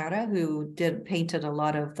 Volterra, who painted a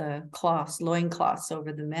lot of the loincloths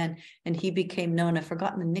over the men, and he became known, I've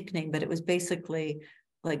forgotten the nickname, but it was basically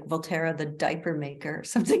like Volterra the diaper maker,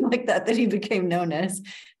 something like that he became known as.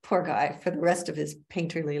 Poor guy, for the rest of his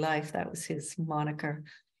painterly life, that was his moniker.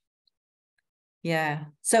 Yeah,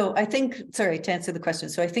 so I think, sorry, to answer the question,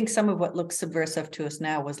 so I think some of what looks subversive to us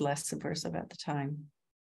now was less subversive at the time.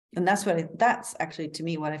 And that's actually, to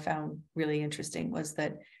me, what I found really interesting was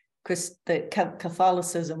that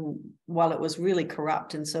Catholicism, while it was really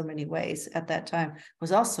corrupt in so many ways at that time,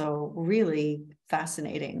 was also really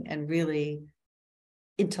fascinating and really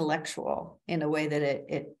intellectual in a way that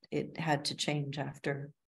it had to change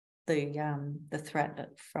after the threat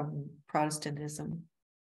from Protestantism.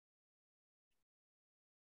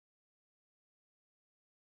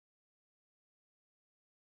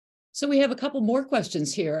 So we have a couple more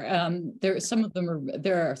questions here. There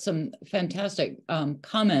are some fantastic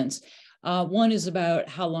comments. One is about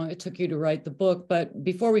how long it took you to write the book. But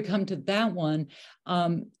before we come to that one,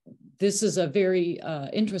 this is a very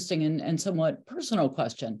interesting and somewhat personal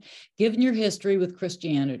question. Given your history with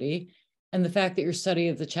Christianity and the fact that your study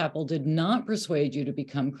of the chapel did not persuade you to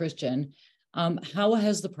become Christian, how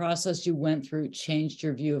has the process you went through changed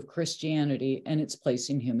your view of Christianity and its place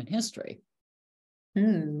in human history?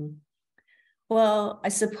 Well, I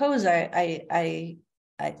suppose I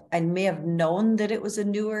may have known that it was a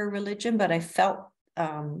newer religion, but I felt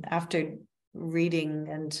after reading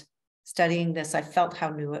and studying this, I felt how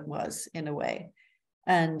new it was in a way.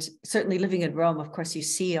 And certainly living in Rome, of course, you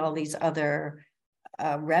see all these other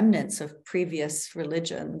remnants of previous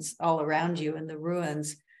religions all around you in the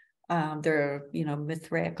ruins. There are,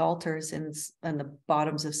 Mithraic altars in the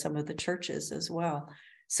bottoms of some of the churches as well.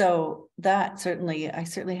 So that I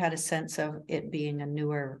certainly had a sense of it being a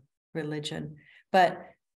newer religion. But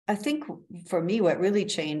I think for me, what really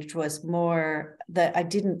changed was more that I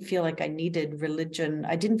didn't feel like I needed religion.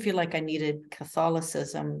 I didn't feel like I needed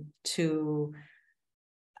Catholicism to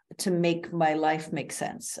make my life make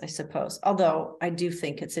sense, I suppose. Although I do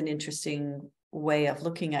think it's an interesting way of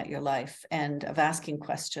looking at your life and of asking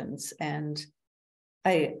questions. And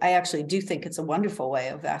I actually do think it's a wonderful way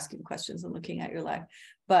of asking questions and looking at your life.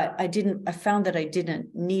 But I found that I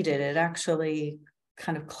didn't need it. It actually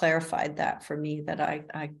kind of clarified that for me, that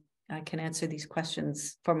I can answer these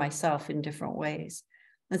questions for myself in different ways.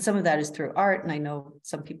 And some of that is through art. And I know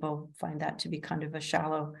some people find that to be kind of a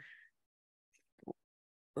shallow,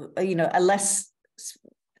 a less,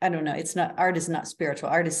 I don't know, it's not, art is not spiritual,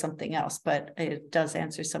 art is something else, but it does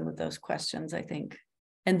answer some of those questions, I think.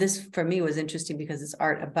 And this for me was interesting because it's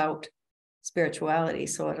art about spirituality.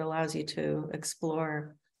 So it allows you to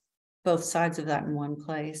explore both sides of that in one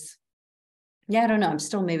place. Yeah, I don't know. I'm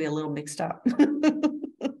still maybe a little mixed up.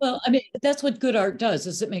 Well, I mean, that's what good art does,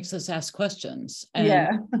 is it makes us ask questions. And yeah.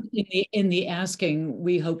 in the asking,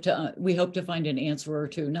 we hope to find an answer or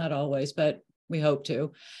two, not always, but we hope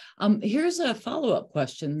to. Here's a follow-up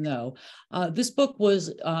question, though. This book was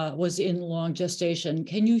in long gestation.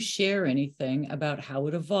 Can you share anything about how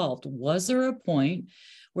it evolved? Was there a point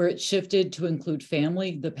where it shifted to include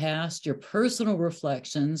family, the past, your personal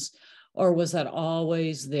reflections, or was that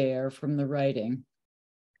always there from the writing?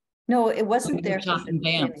 No, it wasn't there Workshop from the in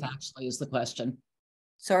Banff, beginning. actually, is the question.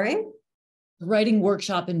 Sorry? Writing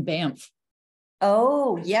workshop in Banff.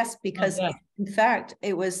 Oh, yes, because yeah. in fact,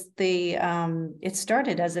 it was it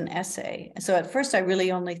started as an essay. So at first I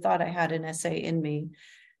really only thought I had an essay in me.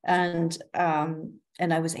 And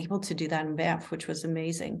I was able to do that in Banff, which was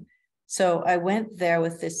amazing. So I went there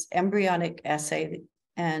with this embryonic essay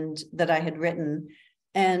that I had written.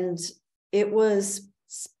 And it was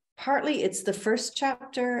partly, it's the first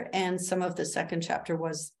chapter, and some of the second chapter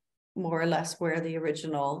was more or less where the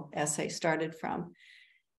original essay started from.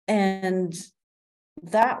 And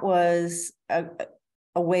that was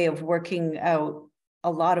a way of working out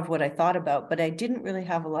a lot of what I thought about, but I didn't really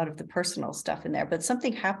have a lot of the personal stuff in there. But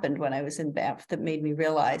something happened when I was in Banff that made me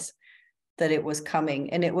realize that it was coming.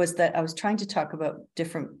 And it was that I was trying to talk about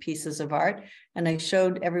different pieces of art. And I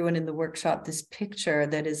showed everyone in the workshop this picture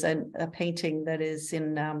that is a painting that is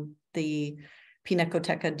in the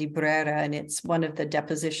Pinacoteca di Brera, and it's one of the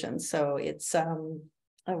depositions. So it's,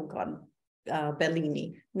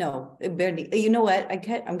 Bellini. No, Bellini. You know what? I'm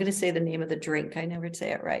going to say the name of the drink. I never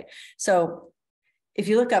say it right. So if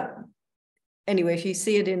you look up, anyway, if you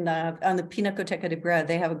see it on the Pinacoteca di Brera,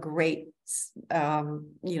 they have a great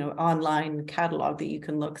online catalog that you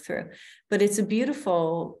can look through. But it's a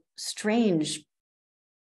beautiful, strange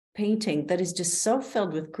painting that is just so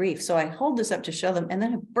filled with grief. So I hold this up to show them, and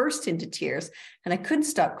then I burst into tears, and I couldn't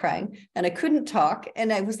stop crying, and I couldn't talk,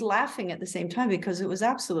 and I was laughing at the same time because it was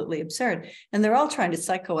absolutely absurd. And they're all trying to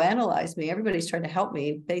psychoanalyze me. Everybody's trying to help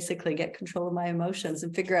me basically get control of my emotions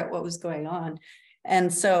and figure out what was going on.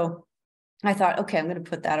 And so I thought, okay, I'm going to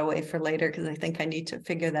put that away for later because I think I need to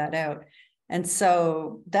figure that out. And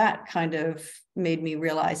so that kind of made me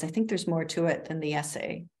realize, I think there's more to it than the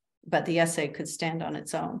essay, but the essay could stand on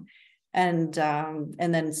its own. And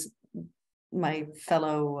then my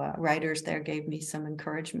fellow writers there gave me some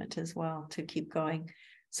encouragement as well to keep going.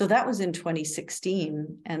 So that was in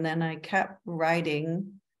 2016. And then I kept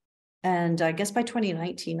writing. And I guess by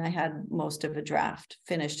 2019, I had most of a draft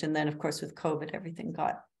finished. And then, of course, with COVID, everything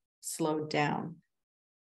got slowed down.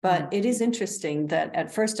 But it is interesting that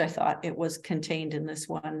at first I thought it was contained in this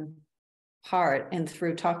one part, and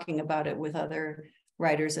through talking about it with other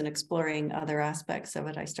writers and exploring other aspects of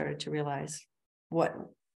it, I started to realize what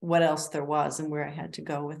else there was and where I had to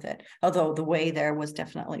go with it. Although the way there was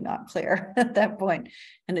definitely not clear at that point,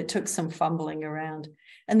 and it took some fumbling around.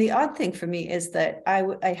 And the odd thing for me is that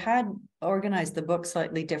I had organized the book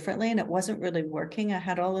slightly differently, and it wasn't really working. I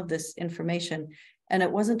had all of this information, and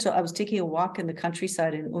it wasn't until I was taking a walk in the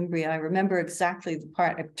countryside in Umbria. I remember exactly the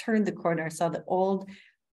part. I turned the corner, I saw the old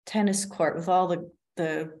tennis court with all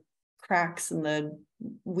the cracks and the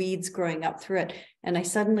weeds growing up through it. And I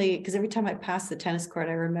suddenly, because every time I passed the tennis court,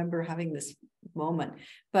 I remember having this moment,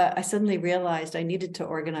 but I suddenly realized I needed to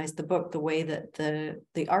organize the book the way that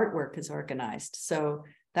the artwork is organized. So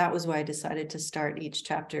that was why I decided to start each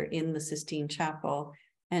chapter in the Sistine Chapel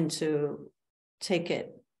and to take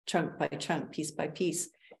it chunk by chunk, piece by piece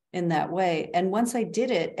in that way. And once I did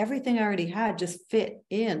it, everything I already had just fit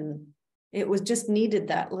in. It was just needed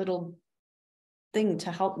that little thing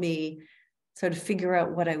to help me sort of figure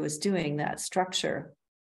out what I was doing, that structure.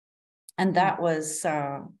 And that was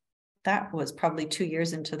probably 2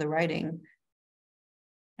 years into the writing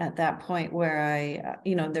at that point, where I,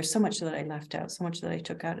 there's so much that I left out, so much that I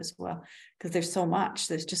took out as well, because there's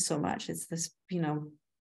just so much. It's this,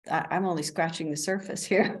 I'm only scratching the surface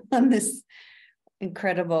here on this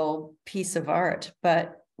incredible piece of art.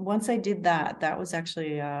 But once I did that, that was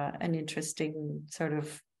actually an interesting sort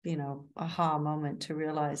of, aha moment, to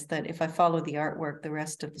realize that if I follow the artwork, the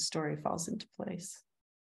rest of the story falls into place.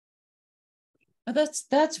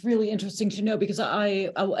 That's really interesting to know, because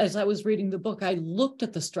as I was reading the book, I looked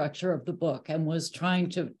at the structure of the book and was trying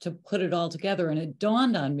to put it all together. And it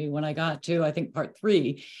dawned on me when I got to, I think, part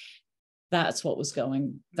 3, that's what was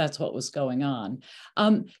going on.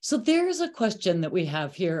 So there's a question that we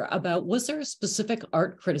have here about, was there a specific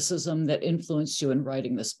art criticism that influenced you in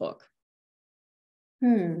writing this book?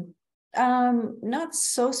 Not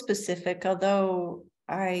so specific, although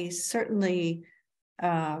I certainly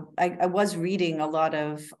I was reading a lot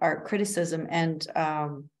of art criticism, and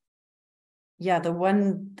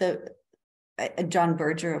John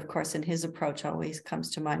Berger, of course, and his approach always comes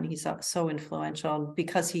to mind. He's so influential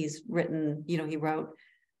because he's written, he wrote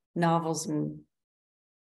novels and,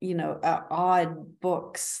 odd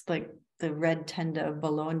books like The Red Tenda of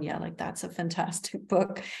Bologna. Like, that's a fantastic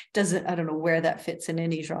book. I don't know where that fits in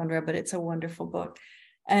any genre, but it's a wonderful book.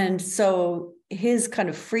 And so his kind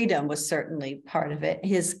of freedom was certainly part of it.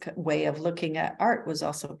 His way of looking at art was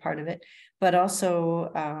also part of it, but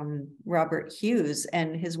also Robert Hughes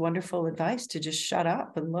and his wonderful advice to just shut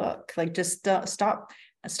up and look, like, just stop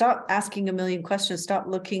asking a million questions, stop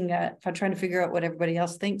looking at, trying to figure out what everybody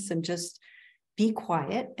else thinks, and just be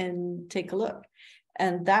quiet and take a look.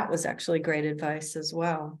 And that was actually great advice as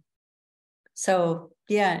well. So,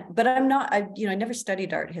 yeah, but I never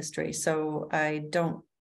studied art history, so I thought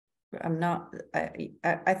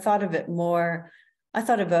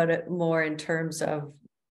about it more in terms of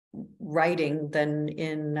writing than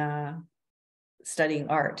in studying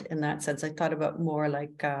art. In that sense, I thought about more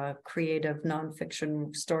like creative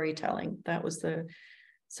nonfiction storytelling. That was the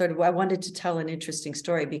sort of, I wanted to tell an interesting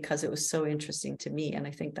story because it was so interesting to me. And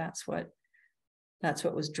I think that's what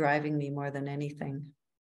was driving me more than anything.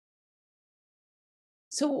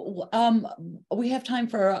 So we have time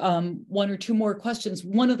for 1 or 2 more questions.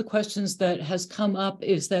 One of the questions that has come up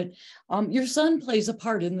is that your son plays a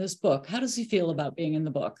part in this book. How does he feel about being in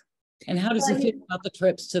the book? And how does he feel about the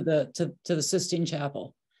trips to the Sistine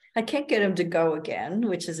Chapel? I can't get him to go again,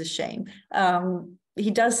 which is a shame.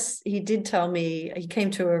 He did tell me, he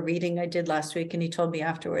came to a reading I did last week, and he told me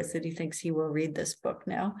afterwards that he thinks he will read this book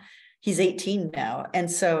now. He's 18 now. And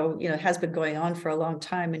so, it has been going on for a long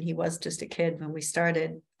time. And he was just a kid when we started.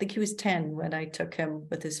 I think he was 10 when I took him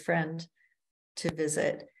with his friend to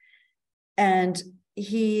visit. And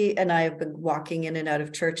he and I have been walking in and out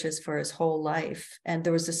of churches for his whole life. And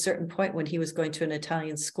there was a certain point when he was going to an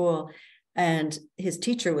Italian school, and his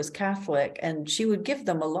teacher was Catholic, and she would give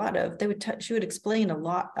them she would explain a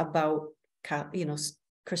lot about,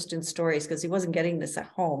 Christian stories, because he wasn't getting this at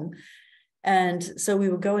home. And so we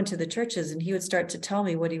would go into the churches, and he would start to tell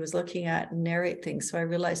me what he was looking at and narrate things. So I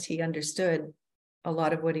realized he understood a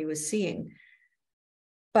lot of what he was seeing.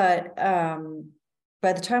 But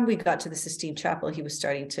by the time we got to the Sistine Chapel, he was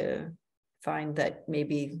starting to find that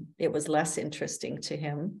maybe it was less interesting to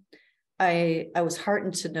him. I was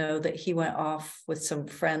heartened to know that he went off with some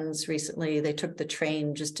friends recently. They took the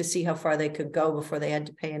train just to see how far they could go before they had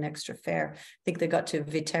to pay an extra fare. I think they got to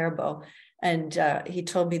Viterbo. And he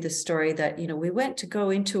told me the story that, we went to go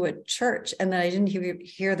into a church, and then I didn't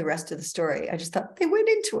hear the rest of the story. I just thought they went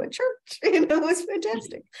into a church. It was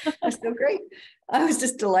fantastic. It was so great. I was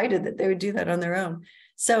just delighted that they would do that on their own.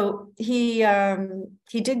 So he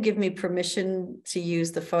did give me permission to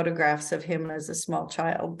use the photographs of him as a small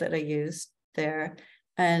child that I used there.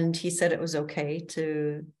 And he said it was okay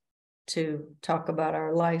to talk about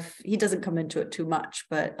our life. He doesn't come into it too much,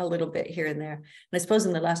 but a little bit here and there. And I suppose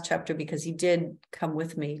in the last chapter, because he did come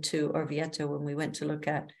with me to Orvieto when we went to look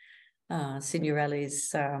at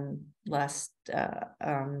Signorelli's oh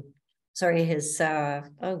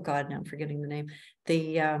God, now I'm forgetting the name.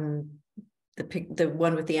 The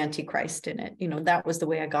one with the Antichrist in it. That was the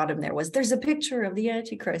way I got him there, there's a picture of the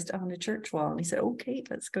Antichrist on a church wall. And he said, okay,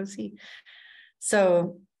 let's go see.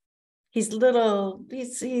 So he's an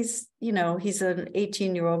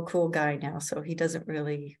 18-year-old cool guy now. So he doesn't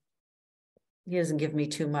give me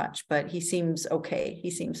too much, but he seems okay.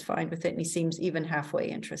 He seems fine with it. And he seems even halfway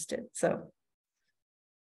interested. So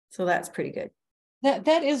that's pretty good.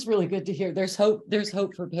 That is really good to hear. There's hope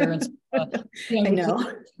for parents. I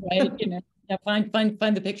know. Right. Yeah,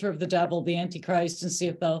 find the picture of the devil, the Antichrist, and see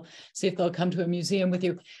if they'll come to a museum with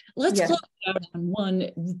you. Let's close out on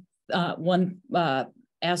one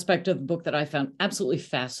aspect of the book that I found absolutely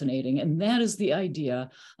fascinating, and that is the idea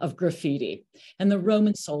of graffiti and the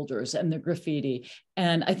Roman soldiers and the graffiti.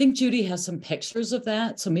 And I think Judy has some pictures of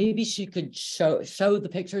that, so maybe she could show the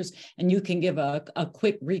pictures, and you can give a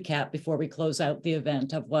quick recap before we close out the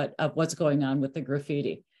event of what's going on with the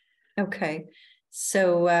graffiti. Okay,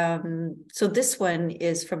 so so this one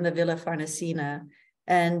is from the Villa Farnesina,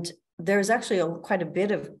 and there's actually quite a bit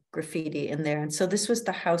of graffiti in there. And so this was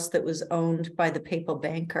the house that was owned by the papal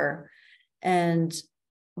banker.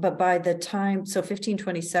 But by the time, so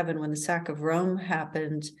 1527, when the sack of Rome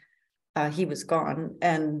happened, he was gone.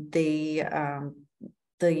 And the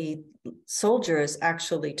soldiers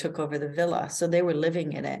actually took over the villa. So they were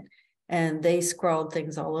living in it, and they scrawled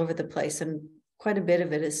things all over the place. And quite a bit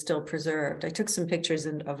of it is still preserved. I took some pictures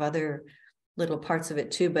of other little parts of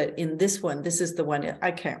it too, but in this one, this is the one,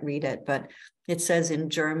 I can't read it, but it says in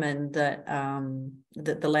German that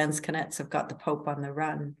that the Landsknechts have got the Pope on the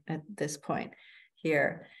run at this point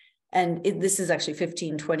here. And this is actually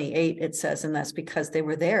 1528, it says, and that's because they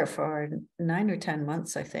were there for 9 or 10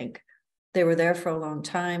 months, I think. They were there for a long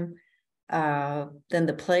time. Then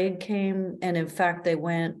the plague came, and in fact, they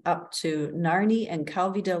went up to Narni and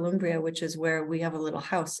Calvi dell'Umbria, which is where we have a little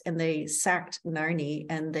house, and they sacked Narni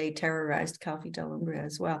and they terrorized Calvi dell'Umbria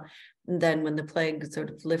as well. And then when the plague sort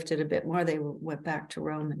of lifted a bit more, they went back to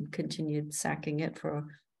Rome and continued sacking it for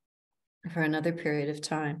another period of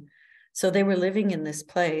time. So they were living in this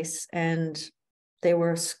place, and they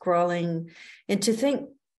were scrawling, and to think,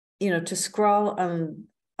 to scrawl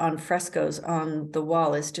on frescoes on the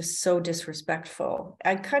wall is just so disrespectful.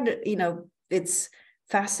 I kind of, it's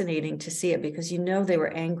fascinating to see it because they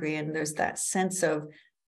were angry, and there's that sense of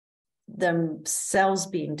themselves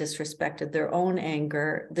being disrespected, their own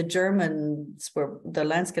anger. The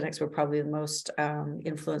Landsknechts were probably the most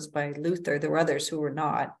influenced by Luther. There were others who were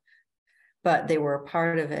not, but they were a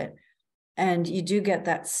part of it. And you do get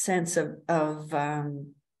that sense of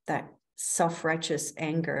that self-righteous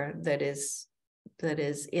anger that is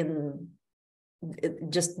in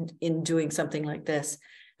doing something like this.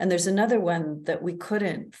 And there's another one that we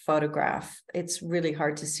couldn't photograph. It's really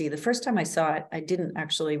hard to see. The first time I saw it, I didn't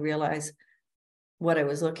actually realize what I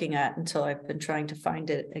was looking at until I've been trying to find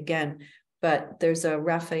it again. But there's a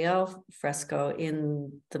Raphael fresco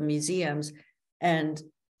in the museums, and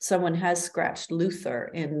someone has scratched Luther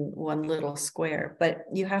in one little square, but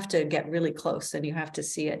you have to get really close and you have to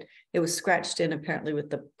see it. It was scratched in apparently with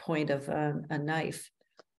the point of a knife.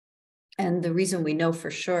 And the reason we know for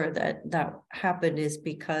sure that happened is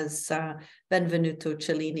because Benvenuto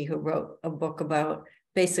Cellini, who wrote a book about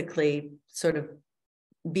basically sort of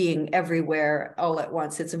being everywhere all at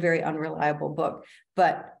once. It's a very unreliable book,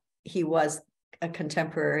 but he was a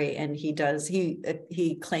contemporary, and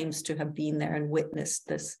he claims to have been there and witnessed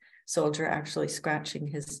this soldier actually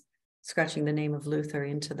scratching the name of Luther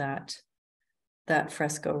into that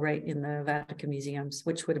fresco right in the Vatican museums,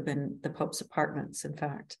 which would have been the Pope's apartments, in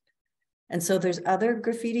fact. And so there's other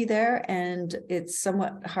graffiti there, and it's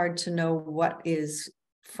somewhat hard to know what is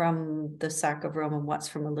from the sack of Rome and what's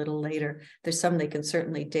from a little later. There's some they can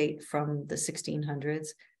certainly date from the 1600s.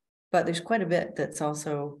 But there's quite a bit that's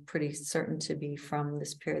also pretty certain to be from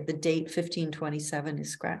this period. The date 1527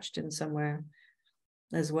 is scratched in somewhere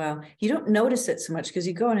as well. You don't notice it so much because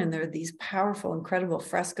you go in and there are these powerful, incredible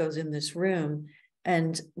frescoes in this room.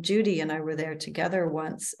 And Judy and I were there together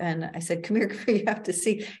once, and I said, "Come here, you have to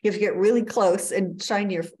see. You have to get really close and shine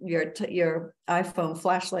your iPhone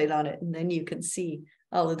flashlight on it, and then you can see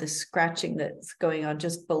all of the scratching that's going on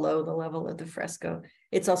just below the level of the fresco."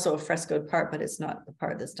 It's also a frescoed part, but it's not the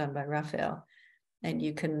part that's done by Raphael. And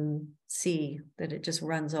you can see that it just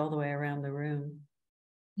runs all the way around the room.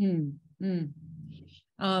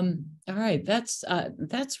 All right,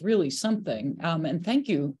 that's really something. And thank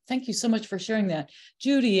you so much for sharing that,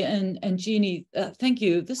 Judy and Jeannie. Thank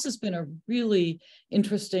you. This has been a really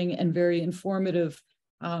interesting and very informative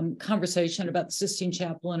conversation about the Sistine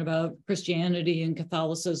Chapel and about Christianity and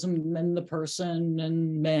Catholicism and the person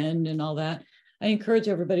and men and all that. I encourage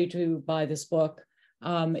everybody to buy this book.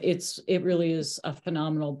 It really is a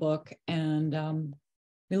phenomenal book, and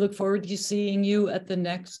we look forward to seeing you at the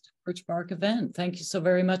next Birch Bark event. Thank you so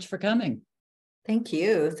very much for coming. Thank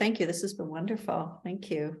you. This has been wonderful. Thank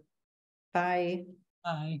you. Bye.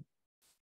 Bye.